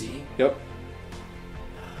can just see. Yep.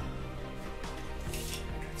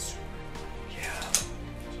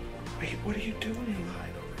 Wait, what are you doing?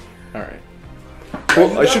 Alright.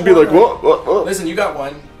 Well, I should be like, whoa. Listen, you got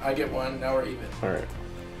 1. I get 1. Now we're even. Alright.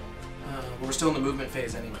 But we're still in the movement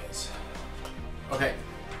phase anyways. Okay.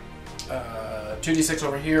 2d6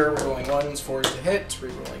 over here, rerolling 1s, 4s to hit,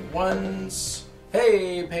 rerolling 1s.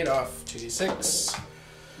 Hey, paid off. 2d6.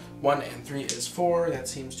 1 and 3 is 4. That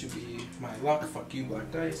seems to be my luck. Fuck you, black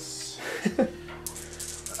dice.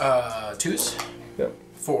 2s. Yep.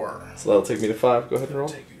 4. So that'll take me to 5. Go ahead and roll.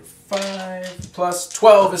 Take you to 5. Plus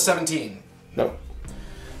 12 is 17. No.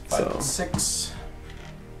 5 and 6.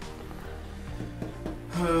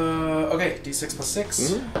 Okay, d6 plus 6.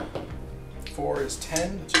 Mm-hmm. 4 is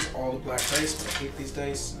 10, which is all the black dice, but I hate these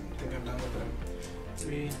dice. I think I'm done with them.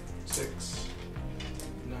 3, 6,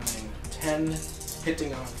 9, 10.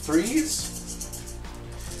 Hitting on 3s.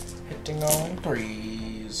 Hitting on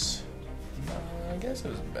 3s. I guess it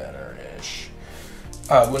was better-ish.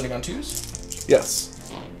 Wounding on 2s.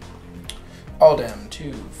 Yes. All down.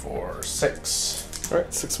 2, 4, 6.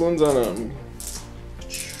 Alright, 6 wounds on him.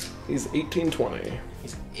 He's 1820.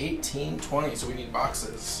 He's 1820, so we need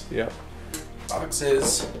boxes. Yep.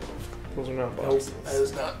 Boxes. Those are not Nope, boxes. that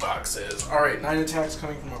is not boxes. Alright, 9 attacks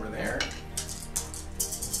coming from over there.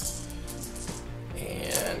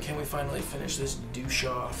 And can we finally finish this douche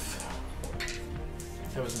off?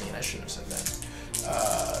 That was mean, I shouldn't have said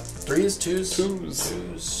that. 3s, 2s?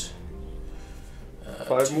 2s.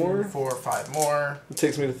 5 2, more? 4, 5 more. It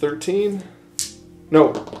takes me to 13.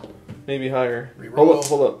 No. Maybe higher. Reroll.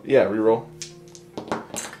 Hold up. Yeah, reroll.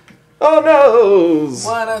 Oh no!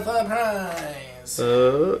 What a surprise!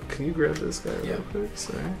 Can you grab this guy real quick?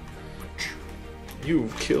 Sorry.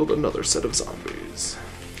 You've killed another set of zombies.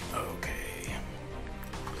 Okay.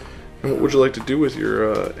 And what would you like to do with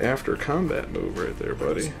your after combat move right there,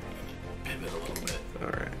 buddy? Pivot a little bit.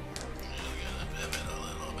 Alright. Pivot a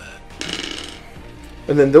little bit.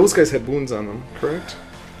 And then those guys had wounds on them, correct?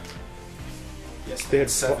 Yes, They had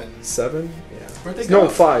 7. 7? Yeah. Where'd they go? No,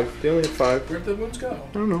 5. They only had 5. Where'd the wounds go?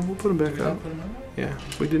 I don't know. We'll put them back Did we not up. put them on? Yeah,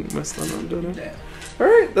 we didn't mess them up, did we? Yeah.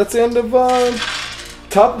 Alright, that's the end of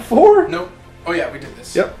top 4? Nope. Oh yeah, we did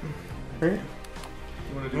this. Yep. Alright.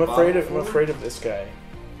 I'm afraid of this guy.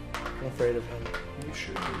 I'm afraid of him. You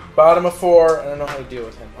should be. Bottom of 4. I don't know how to deal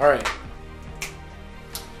with him. All right.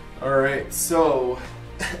 Alright, so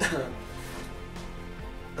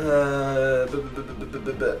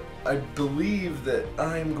I believe that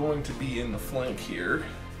I'm going to be in the flank here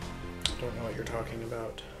Don't know what you're talking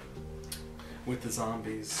about. with the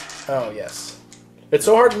zombies. Oh yes. It's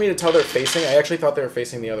so hard for me to tell they're facing. I actually thought they were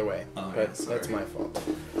facing the other way, Oh, but yeah, sorry. that's my fault.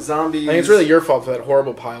 Zombies. I think it's really your fault for that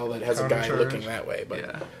horrible pile that has a guy Countercharge. looking that way. But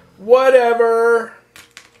Yeah. whatever.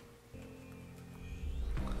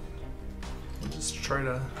 We'll just try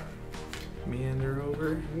to meander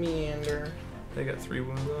over. Meander. They got 3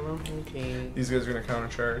 wounds on them. Okay. These guys are gonna counter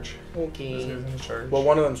charge. This Okay. guy's gonna charge. Well,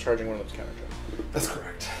 one of them's charging, one of them's counter That's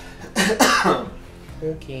correct. charging.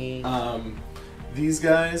 Okay. These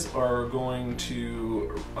guys are going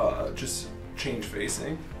to just change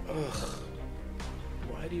facing. Ugh.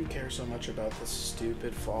 Why do you care so much about this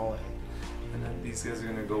stupid Fallen? And then these guys are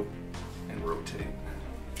going to go and rotate.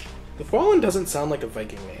 The Fallen doesn't sound like a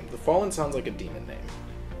Viking name. The Fallen sounds like a demon name.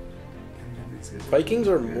 And then these guys Vikings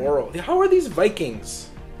are moral. How are these Vikings?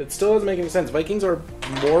 It still doesn't make any sense. Vikings are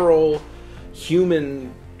moral,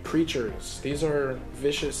 human creatures. These are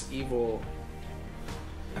vicious, evil.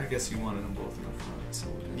 I guess you wanted them both in the front. So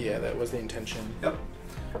we'll do Yeah, that was the intention. Yep.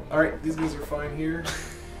 Alright, these guys are fine here.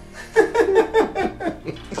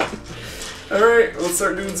 Alright, let's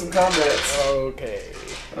start doing some combats. Okay.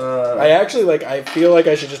 I actually, I feel like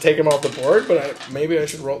I should just take him off the board, but maybe I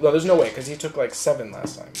should roll. No, there's no way, because he took 7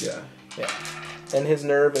 last time. Yeah. Yeah. And his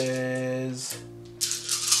nerve is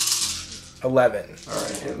 11.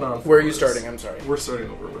 Alright, hitting on Where are you 4s. starting? I'm sorry. We're starting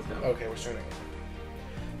over with him. Okay, we're starting.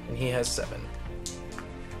 And he has 7.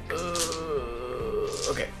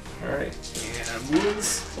 Okay. Alright, and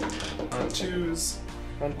wounds on 2s.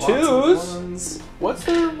 On Lots of 2s?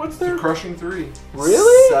 1s. What's their Crushing 3.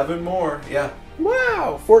 Really? 7 more. Yeah.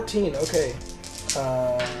 Wow, 14. Okay.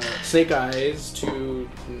 Snake Eyes to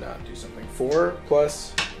not do something. 4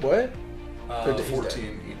 plus what? Or he's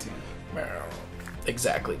 14, 18. dead.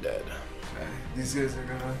 Exactly dead. Okay. These guys are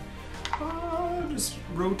gonna just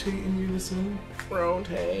rotate in unison.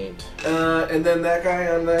 Rotate. And then that guy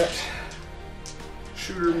on that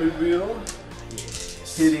shooter midwheel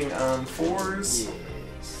Yes. hitting on 4s.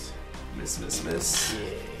 Yes. Miss, miss, miss.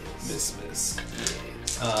 Yes. Miss, miss.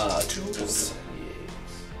 Yes. 2s. Yes.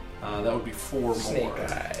 That would be 4 more. Snake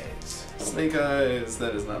Eyes. Snake eyes.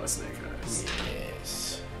 That is not a snake eyes.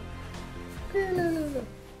 Yes.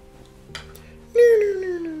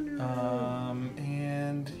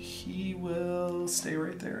 And he will stay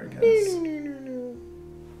right there, I guess.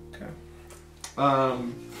 Okay.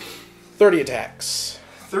 30 attacks.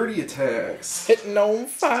 30 attacks. Hitting on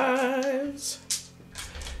 5s.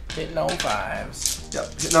 Hitting on 5s.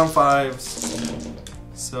 Yep, hitting on 5s.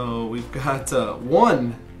 So we've got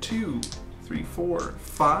 1, 2, 3, 4,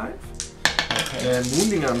 5. Okay. And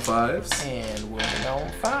wounding on 5s And wounding on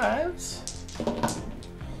 5s.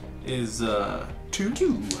 is 2.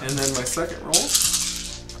 And then my second roll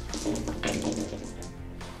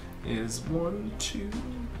is 1, 2,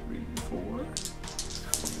 3, 4.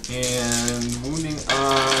 And wounding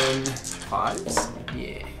on 5s.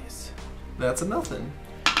 Yes. That's a nothing.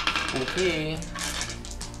 Okay.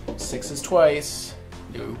 6 is twice.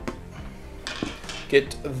 Nope.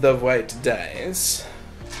 Get the white dice.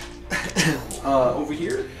 Over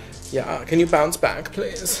here? Yeah, can you bounce back,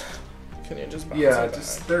 please? Can you just bounce Yeah, it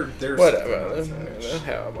just back? they're Whatever. They're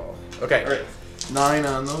terrible. Okay. Alright. 9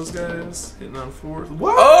 on those guys. Hitting on 4.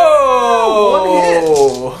 Whoa!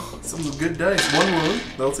 Oh! 1 hit! Some good dice. 1 wound.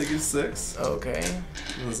 They'll take you 6. Okay.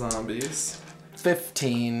 The zombies.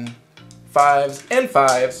 15. 5s and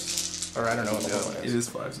 5s. Or I don't know what the other one It is. is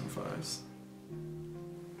 5s and 5s.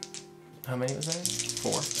 How many was that?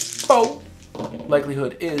 4. Oh!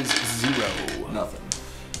 Likelihood is 0. Nothing.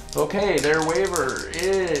 Okay, their waiver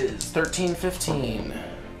is 13, 15.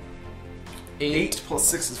 8 plus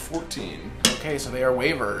 6 is 14. Okay, so they are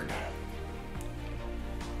wavered.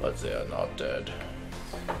 But they are not dead.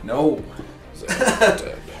 No. They are not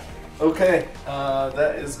dead. Okay,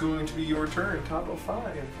 that is going to be your turn. Top of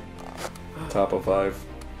 5. Top of 5.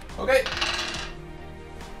 Okay.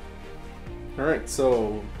 Alright,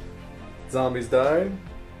 so zombies died.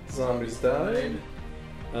 Zombies died.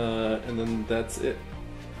 And then that's it.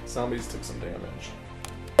 Zombies took some damage.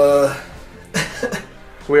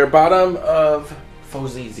 We are bottom of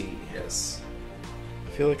Fozizi. Yes. I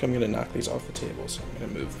feel like I'm gonna knock these off the table, so I'm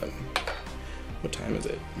gonna move them. What time is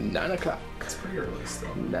it? 9 o'clock. It's pretty early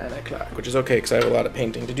still. 9 o'clock, which is okay because I have a lot of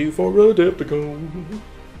painting to do for Adepticon.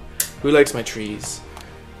 Who likes my trees?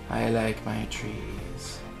 I like my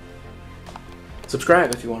trees.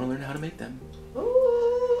 Subscribe if you want to learn how to make them.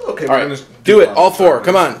 Okay, All right, do it. All 4.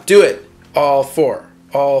 Come on, do it. All 4.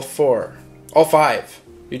 All 4. All 5.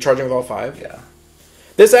 You charging with all 5? Yeah.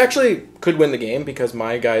 This actually could win the game because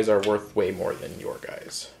my guys are worth way more than your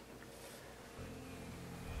guys.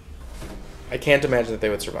 I can't imagine that they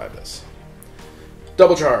would survive this.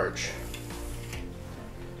 Double charge.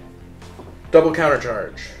 Double counter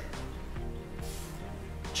charge.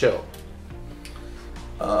 Chill.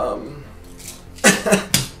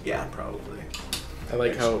 Yeah, probably. I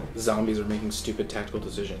like how zombies are making stupid tactical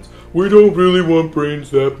decisions. We don't really want brains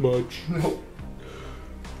that much. Nope.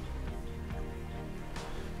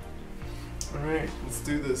 Alright, let's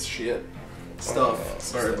do this shit. Stuff.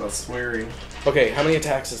 Sorry about swearing. Okay, how many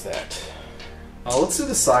attacks is that? Let's do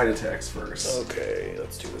the side attacks first. Okay,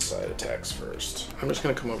 let's do the side attacks first. I'm just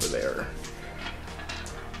gonna come over there.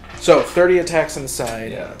 So, 30 attacks on the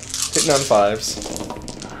side. Yeah. Hitting on 5s.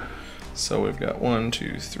 So we've got 1,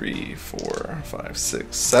 2, 3, 4, 5,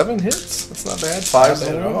 6, 7 hits. That's not bad. 5s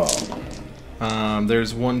Not bad at all.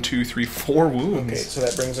 There's 1, 2, 3, 4 wounds. Okay, so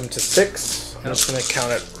that brings them to 6. I'm just gonna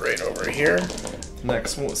count it right over here.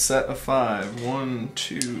 Next one, set of 5. 1,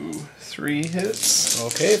 2, 3 hits.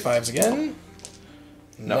 Okay, 5s again.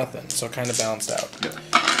 Nothing. So kind of balanced out. Yep.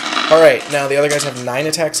 All right, now the other guys have 9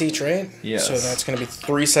 attacks each, right? Yes. So that's going to be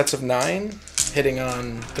 3 sets of 9, hitting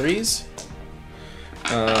on 3s.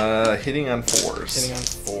 Hitting on 4s. Hitting on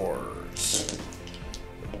 4s.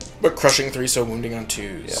 But crushing 3, so wounding on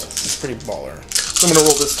 2s. Yes. It's pretty baller. So I'm gonna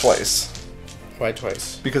roll this twice Why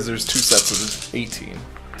twice? because there's 2 sets of 18.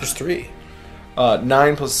 There's 3.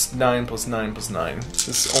 9 plus 9 plus 9 plus 9.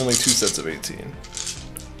 It's only 2 sets of 18.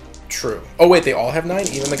 True. Oh wait, they all have 9,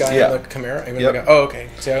 even the guy Yeah. in the Chimera. Even Yep. the guy, oh okay.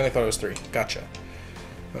 See, I only thought it was 3. Gotcha.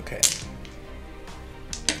 Okay.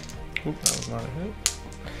 Oop, that was not a hit.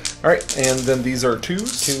 Alright, and then these are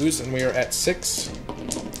 2s. 2s, and we are at 6.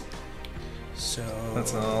 So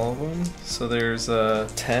That's not all of them. So there's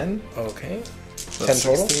 10. okay. So 10 that's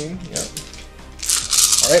total? 16. Yep.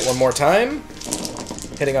 All right, one more time.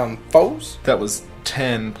 Hitting on foes. That was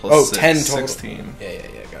 10 plus Oh, 6, 10 total. 16. Yeah,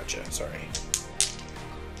 gotcha. Sorry.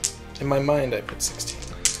 In my mind, I put 16.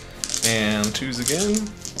 And 2s again.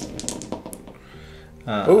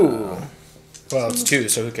 Ooh. Well, it's 2,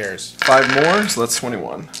 so who cares? 5 more, so that's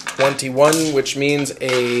 21. 21, which means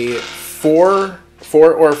a 4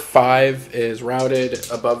 or 5 is routed.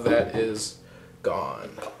 Above that is gone.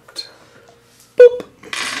 Boop.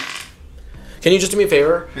 Can you just do me a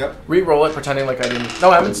favor? Yep. Re-roll it, pretending like I didn't. No,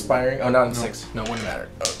 I'm inspiring. Oh, not in 6. No, wouldn't matter.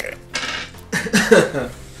 Okay.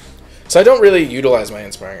 So I don't really utilize my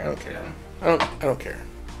inspiring. I don't care. I don't care.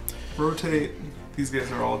 Rotate. These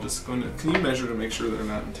guys are all just going to... Can you measure to make sure they're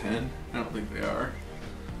not in 10? I don't think they are.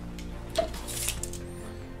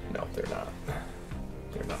 No, they're not.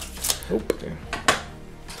 They're not. Nope. Okay.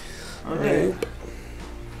 Alright.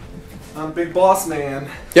 I'm Big Boss Man.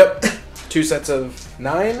 Yep. 2 sets of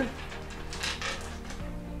 9.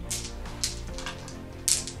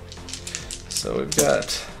 So we've got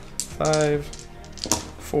 5,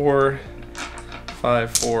 4,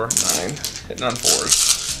 5, 4, 9. Hitting on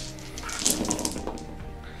 4s.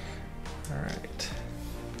 Alright.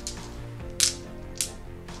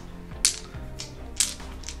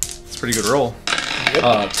 It's a pretty good roll. Yep.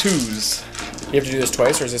 2s. You have to do this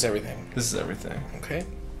twice, or is this everything? This is everything. Okay.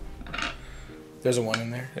 There's a 1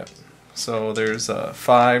 in there. Yep. So there's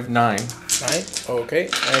 5, 9. 9. Okay.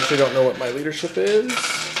 I actually don't know what my leadership is.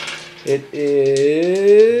 It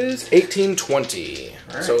is 18, 20.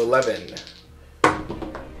 Right. So 11.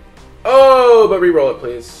 Oh, but re-roll it,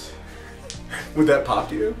 please. Would that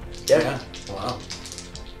pop you? Yeah. Wow.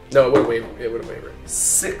 No, it would have wavered.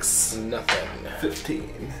 6. Nothing.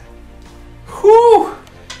 15. Whew!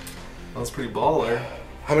 That was pretty baller.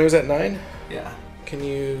 How many was that? 9? Yeah. Can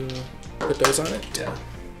you put those on it? Yeah.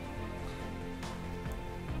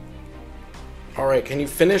 Alright, can you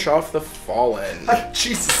finish off the Fallen?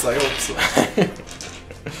 Jesus, I hope so.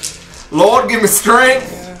 Lord, give me strength!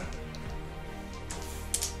 Yeah.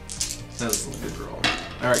 That was a good roll.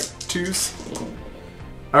 Alright, 2s.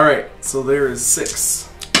 Alright, so there is 6.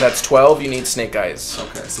 That's 12. You need Snake Eyes.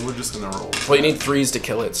 Okay, so we're just gonna roll. Well, you need 3s to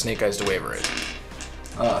kill it, Snake Eyes to waver it.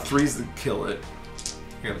 3s to kill it.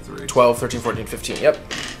 You got a 3. 12, 13, 14, 15. Yep.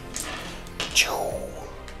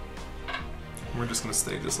 We're just gonna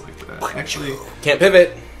stay just like that. Actually, Can't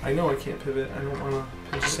pivot. I know I can't pivot. I don't wanna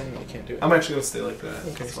I'm just pivot. saying you can't do it. I'm actually gonna stay like that.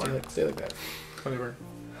 Okay, It's stay fine. like that. Whatever.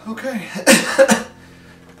 Okay.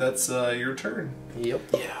 That's your turn. Yep.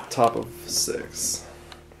 Yeah. Top of 6.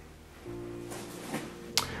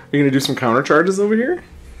 Are you gonna do some counter charges over here?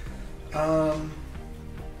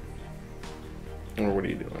 Or what are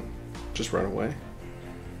you doing? Just run away?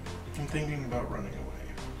 I'm thinking about running away.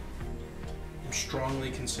 I'm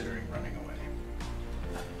strongly considering running away.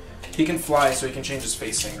 He can fly, so he can change his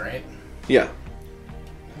facing, right? Yeah.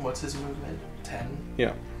 What's his movement? 10?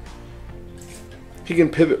 Yeah. He can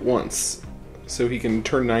pivot once, so he can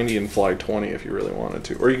turn 90 and fly 20 if you really wanted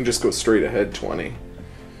to. Or you can just go straight ahead 20.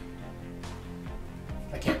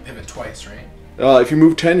 I can't pivot twice, right? If you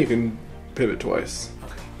move 10, you can pivot twice.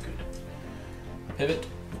 Okay, good. Pivot.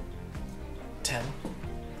 10.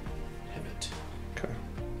 Pivot. Okay.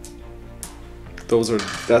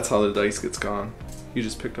 That's how the dice gets gone. You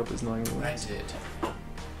just picked up his 9 I moves. did.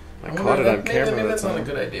 I caught it on Maybe camera. that's not a all.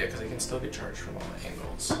 good idea, because I can still get charged from all the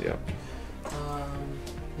angles. Yeah.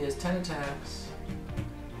 He has 10 attacks.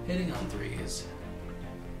 Hitting on 3s.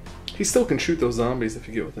 He still can shoot those zombies if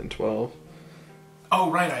you get within 12. Oh,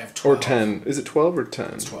 right, I have 12. Or 10. Is it 12 or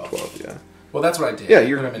 10? It's 12. 12, yeah. Well, that's what I did. Yeah, I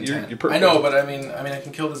you're- put him in you're- 10. you're perfect. I know, but I mean, I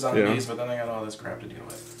can kill the zombies, Yeah. but then I got all this crap to deal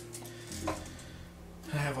with.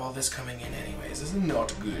 I have all this coming in anyways. This is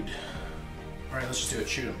not good. All right, let's just do it.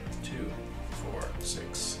 Shoot him. 2, 4,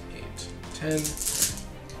 6, 8, 10.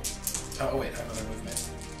 Oh wait, I have another movement.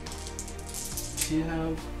 Do you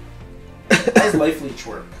have? How does life leech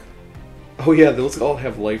work? Oh yeah, those all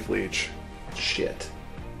have life leech. Shit.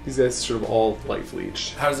 These guys should have all life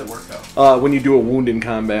leech. How does it work though? When you do a wound in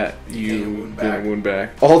combat, you get a wound get a back. wound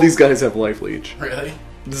back. All these guys have life leech. Really?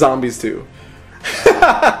 Zombies too.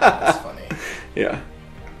 That's funny. Yeah.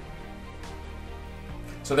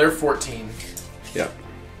 So they're 14. Yep.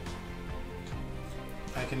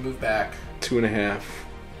 I can move back, 2.5.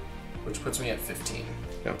 which puts me at 15.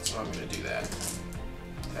 Yep. So I'm going to do that.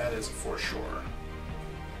 That is for sure.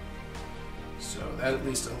 So that at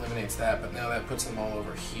least eliminates that, but now that puts them all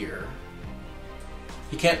over here.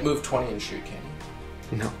 He can't move 20 and shoot, can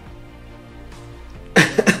he? No.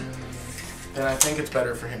 Then I think it's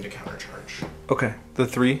better for him to countercharge. Okay. The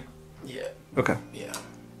 3? Yeah. Okay. Yeah.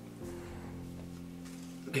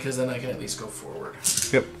 Because then I can at least go forward.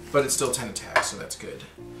 Yep. But it's still 10 attacks, so that's good.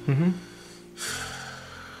 Mm-hmm.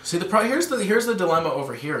 See, here's the dilemma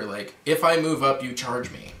over here. Like, if I move up, you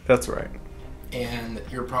charge me. That's right. And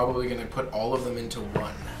you're probably going to put all of them into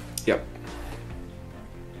 1. Yep.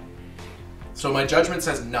 So my judgment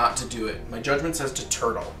says not to do it. My judgment says to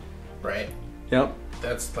turtle, right? Yep.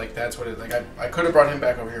 That's what it, like, I could have brought him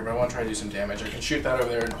back over here, but I want to try to do some damage. I can shoot that over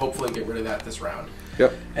there and hopefully get rid of that this round.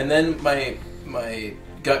 Yep. And then my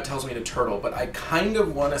gut tells me to turtle, but I kind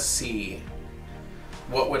of want to see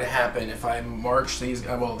what would happen if I march these,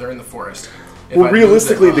 well, they're in the forest. If I Well, move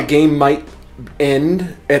realistically, them the up. game might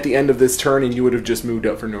end at the end of this turn and you would have just moved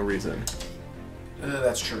up for no reason.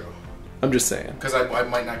 That's true. I'm just saying. Because I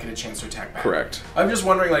might not get a chance to attack back. Correct. I'm just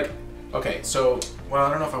wondering, like, okay, so, well, I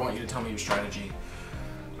don't know if I want you to tell me your strategy.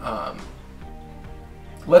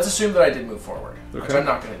 Let's assume that I did move forward, which Okay. I'm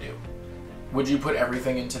not going to do. Would you put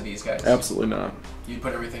everything into these guys? Absolutely not. You'd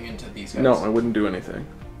put everything into these guys? No, I wouldn't do anything.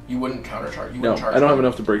 You wouldn't countercharge? You No, wouldn't charge I don't have me?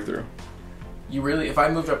 enough to break through. You really, if I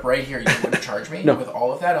moved up right here, you wouldn't charge me? No. With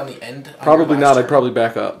all of that on the end? on your Probably last not. turn? I'd probably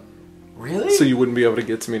back up. Really? So you wouldn't be able to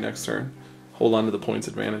get to me next turn. Hold on to the points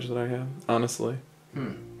advantage that I have, honestly.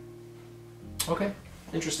 Okay.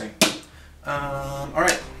 Interesting.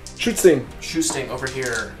 Alright. Shoot Sting. Shoe Sting over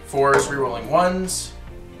here. 4s, rerolling 1s.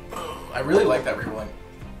 I really like that rerolling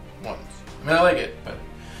 1s. I mean, I like it, but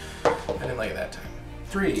I didn't like it that time.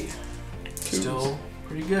 3. Still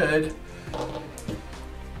pretty good.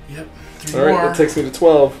 Yep. 3 All right, more. that takes me to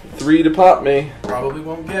 12. 3 to pop me. Probably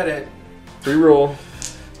won't get it. Reroll.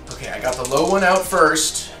 Okay, I got the low one out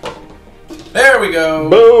first. There we go.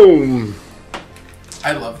 Boom.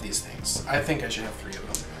 I love these things. I think I should have 3 of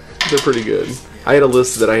them. They're pretty good. I had a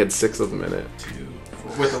list that I had 6 of them in it. 2,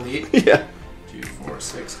 4, with elite. Yeah. 2, 4,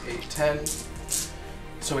 6, 8, 10.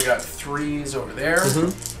 So we got 3s over there.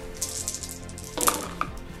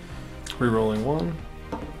 Rerolling 1.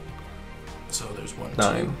 So there's 1,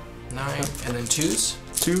 9. 2, 9, and then 2s.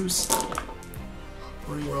 2s.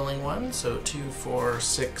 Re-rolling 1, so 2, 4,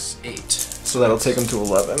 6, 8. So that'll take them to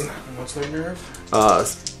 11. And what's their nerve?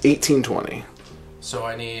 18, 20. So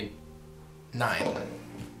I need 9.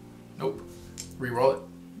 Nope. Re-roll it.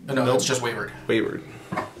 Oh, no, Nope. it's just wavered. Wavered.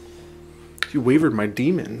 You wavered my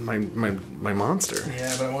demon, my monster.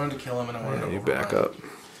 Yeah, but I wanted to kill him and I wanted to You overrun. back up.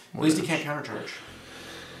 At least he can't countercharge.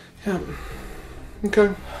 Yeah.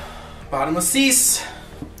 Okay. Bottom of cease.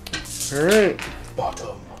 All right.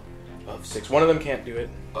 Bottom of 6. One of them can't do it.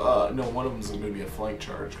 No, one of them's going to be a flank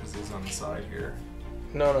charge because he's on the side here.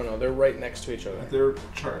 No. They're right next to each other. They're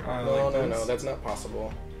charge. No. That's not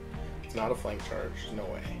possible. It's not a flank charge. No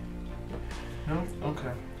way. No.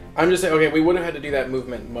 Okay. I'm just saying. Okay, we would have had to do that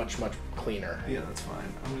movement much cleaner. Yeah, that's fine.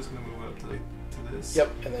 I'm just going to move up to this.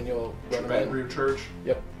 Yep, and then you'll run Back away. rear charge.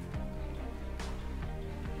 Yep.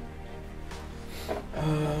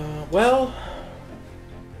 Well,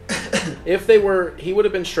 if they were, he would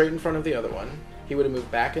have been straight in front of the other one. He would have moved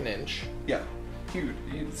back an inch. Yeah.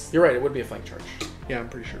 He's. You're right. It would be a flank charge. Yeah, I'm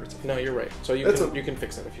pretty sure it's. No, you're right. So you can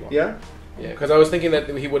fix that if you want. Yeah. Yeah, because I was thinking that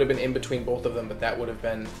he would have been in between both of them, but that would have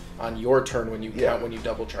been on your turn when you count when you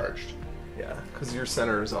double charged. Yeah, because your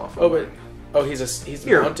center is off. He's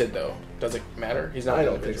Here. mounted though. Does it matter? He's not. I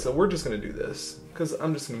don't think individual. so. We're just gonna do this because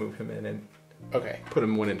I'm just gonna move him in and Okay. put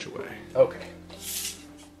him 1 inch away. Okay.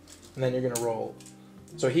 And then you're gonna roll,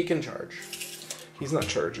 so he can charge. He's not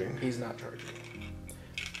charging. He's not charging.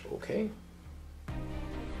 Okay.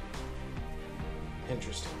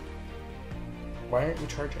 Interesting. Why aren't you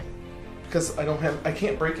charging? Because I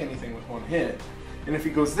can't break anything with 1 hit. And if he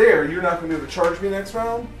goes there, you're not gonna be able to charge me next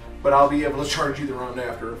round, but I'll be able to charge you the round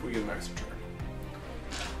after if we get an extra turn.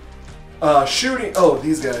 Shooting. Oh,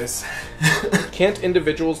 these guys. Can't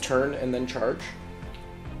individuals turn and then charge?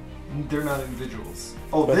 They're not individuals.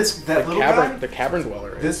 Oh, But that the little cavern, guy. the cavern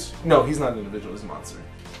dweller. No, he's not an individual. He's a monster.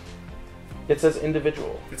 It says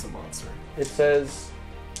individual. It's a monster. It says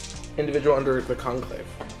individual under the conclave.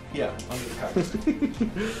 Yeah, under the cavern.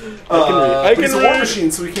 I can he's a war read.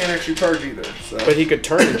 machine, so he can't actually charge either. So. But he could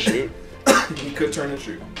turn and shoot. He could turn and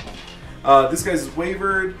shoot. This guy's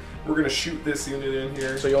wavered. We're gonna shoot this unit in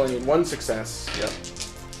here. So you only need 1 success. Yep.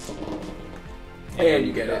 And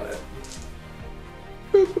you get it.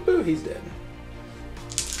 Boop, boop, boop. He's dead.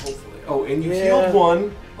 Hopefully. Oh, and you Yeah. healed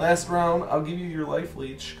 1 last round. I'll give you your life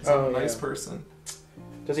leech because I'm a nice yeah. person.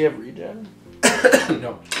 Does he have regen?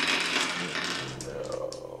 No. No.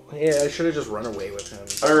 Yeah, I should have just run away with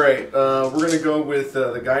him. All right. We're gonna go with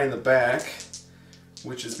the guy in the back,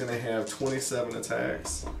 which is gonna have 27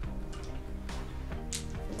 attacks.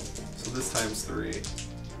 So this time's 3.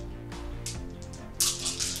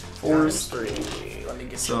 4 is 3. Let me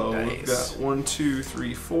get So some we've dice. got 1, 2,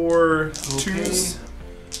 3, 4 Okay. 2s.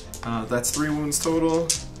 That's 3 wounds total.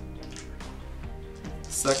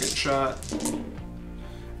 Second shot.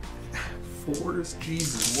 4s.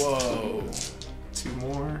 Jesus. Whoa. 2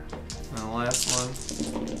 more. And the last one.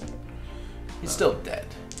 He's still dead.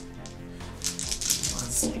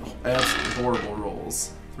 That's absolutely horrible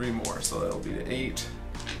rolls. 3 more, so that'll be to 8.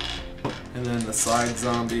 And then the side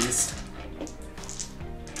zombies.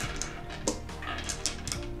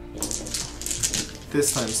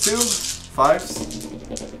 This time's 2.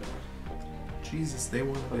 5s. Jesus, they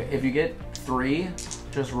won. Okay, if you get 3,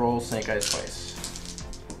 just roll Snake Eyes twice.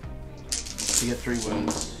 You get 3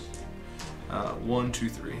 wounds. 1, 2,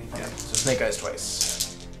 3. Okay, Yeah. so Snake Eyes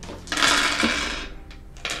twice.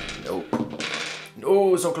 Nope.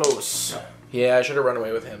 Oh, so close. Yeah, I should have run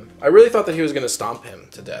away with him. I really thought that he was going to stomp him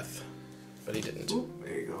to death, but he didn't. Ooh,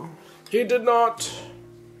 there you go. He did not.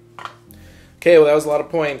 Okay, well that was a lot of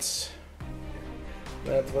points.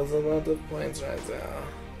 That was a lot of points right there.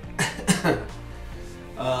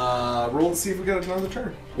 Roll to see if we got another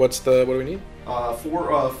turn. What do we need?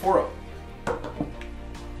 4 up.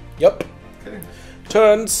 Yep. Okay.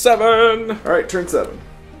 Turn 7. All right, turn 7.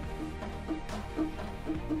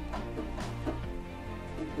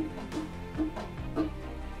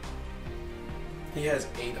 He has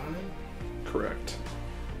 8 on him. Correct.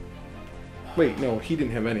 Wait, no, he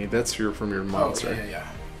didn't have any. That's from your monster. Oh, yeah.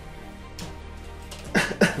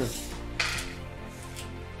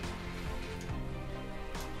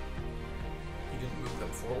 move them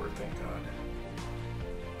forward, thank God.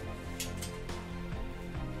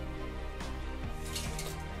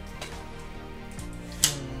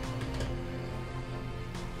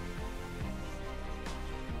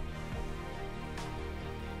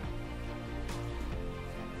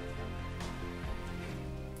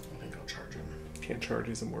 I think I'll charge him. Can't charge,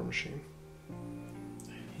 he's a war machine.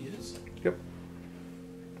 He is? Yep.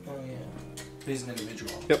 Oh, yeah. He's an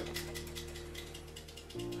individual. Yep.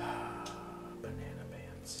 Banana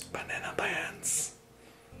bands. Banana bands.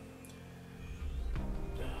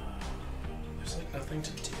 There's like nothing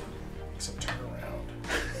to do except turn around.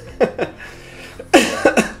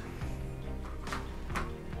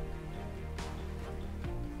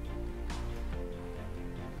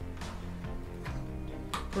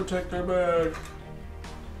 Protect our bag.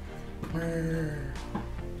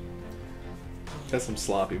 That's some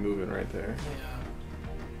sloppy moving right there.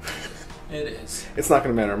 Yeah. It is. It's not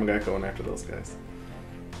going to matter. I'm going to go in after those guys.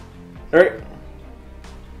 All right.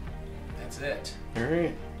 That's it. All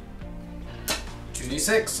right.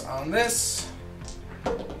 2d6 on this.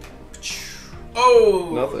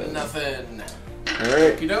 Oh! Nothing. Nothing. All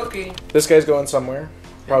right. Okie dokie. This guy's going somewhere.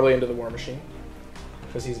 Probably into the war machine.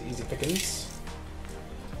 Because he's easy pickings.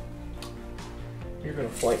 You're going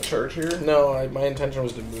to flank charge here? No, my intention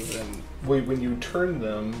was to move them. Wait, when you turn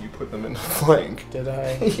them, you put them into flank. Did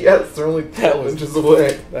I? Yes, they're only 12 inches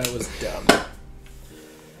away. That was dumb.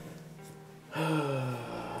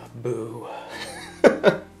 Boo.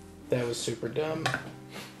 That was super dumb.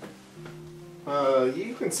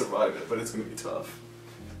 You can survive it, but it's going to be tough.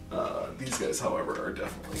 These guys, however, are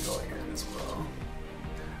definitely going in as well.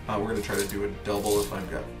 We're going to try to do a double if I've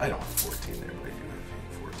got... I don't have 14 there, but I do have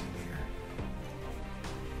 14 here.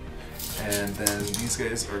 And then these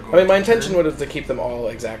guys are going... I mean, my intention would have to keep them all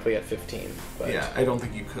exactly at 15. But... Yeah, I don't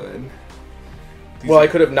think you could. Well, I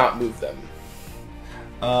could have not moved them.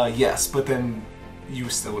 Yes, but then you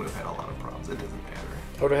still would have had a lot of problems. It doesn't matter.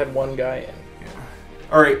 I would have had one guy in. Yeah.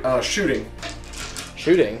 Alright, shooting.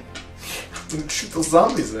 Shooting? Shoot those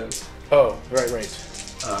zombies in. Oh, right.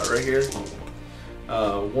 Right here.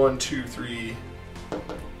 1, 2, 3,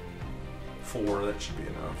 4. That should be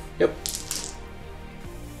enough. Yep.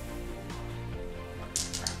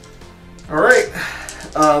 Alright.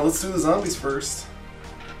 Let's do the zombies first.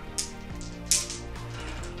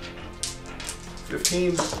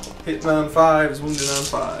 15. Hitting on 5s, wounded on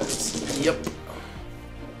 5s. Yep.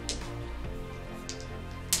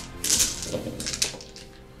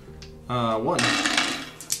 One.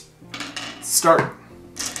 Start.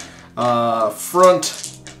 Front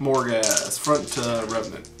Morgas. Front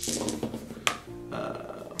Revenant.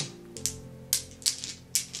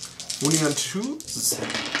 Wounding on 2s.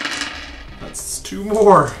 That's 2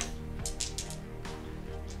 more.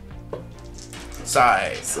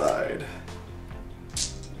 Side.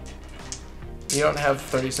 You don't have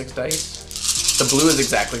 36 dice? The blue is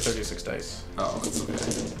exactly 36 dice. Oh, that's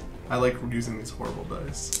okay. I like using these horrible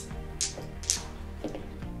dice.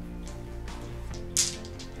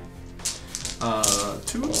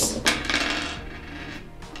 Twos.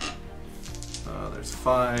 There's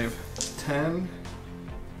 5, 10.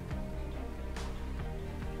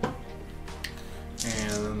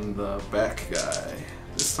 And the back guy.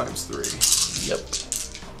 This time's 3. Yep.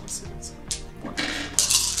 Let's see. It's 1.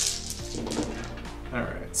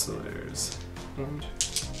 Alright, so there's 1,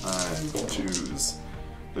 5, 2s.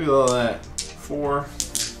 Look at all that. 4.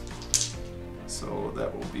 So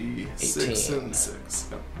that will be 6 and 6.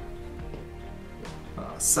 Yep.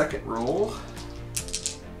 Second roll.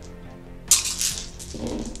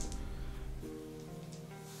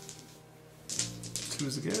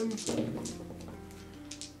 2s again.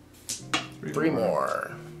 3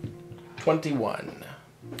 more. 21.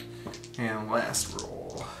 And last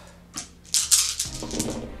roll.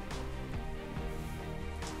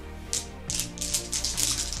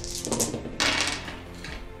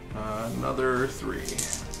 Another 3.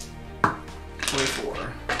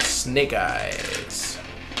 24. Snake eyes.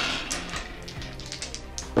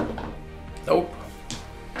 Nope.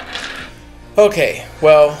 Okay,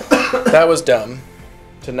 well, that was dumb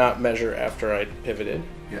to not measure after I pivoted.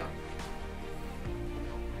 Yeah.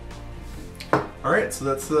 Alright, so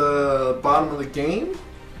that's the bottom of the game.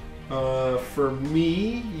 For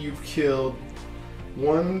me, you've killed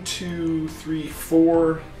 1, 2, 3,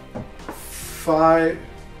 4, 5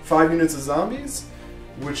 units of zombies,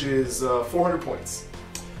 which is 400 points.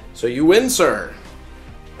 So you win, sir.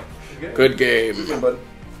 Okay. Good game. Good game, bud.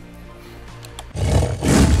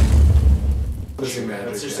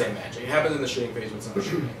 That's just saying magic. It happens in the shooting phase when it's not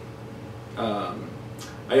shooting.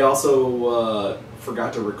 I also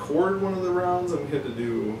forgot to record one of the rounds, and we had to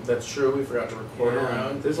do. That's true. We forgot to record a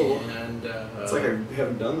round. There's a lot. And It's like I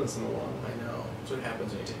haven't done this in a while. I know. That's what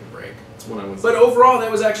happens when you take a break. That's when I was. But overall,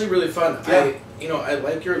 that was actually really fun. Yeah. I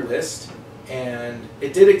like your list, and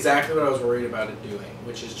it did exactly what I was worried about it doing,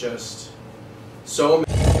 which is just so.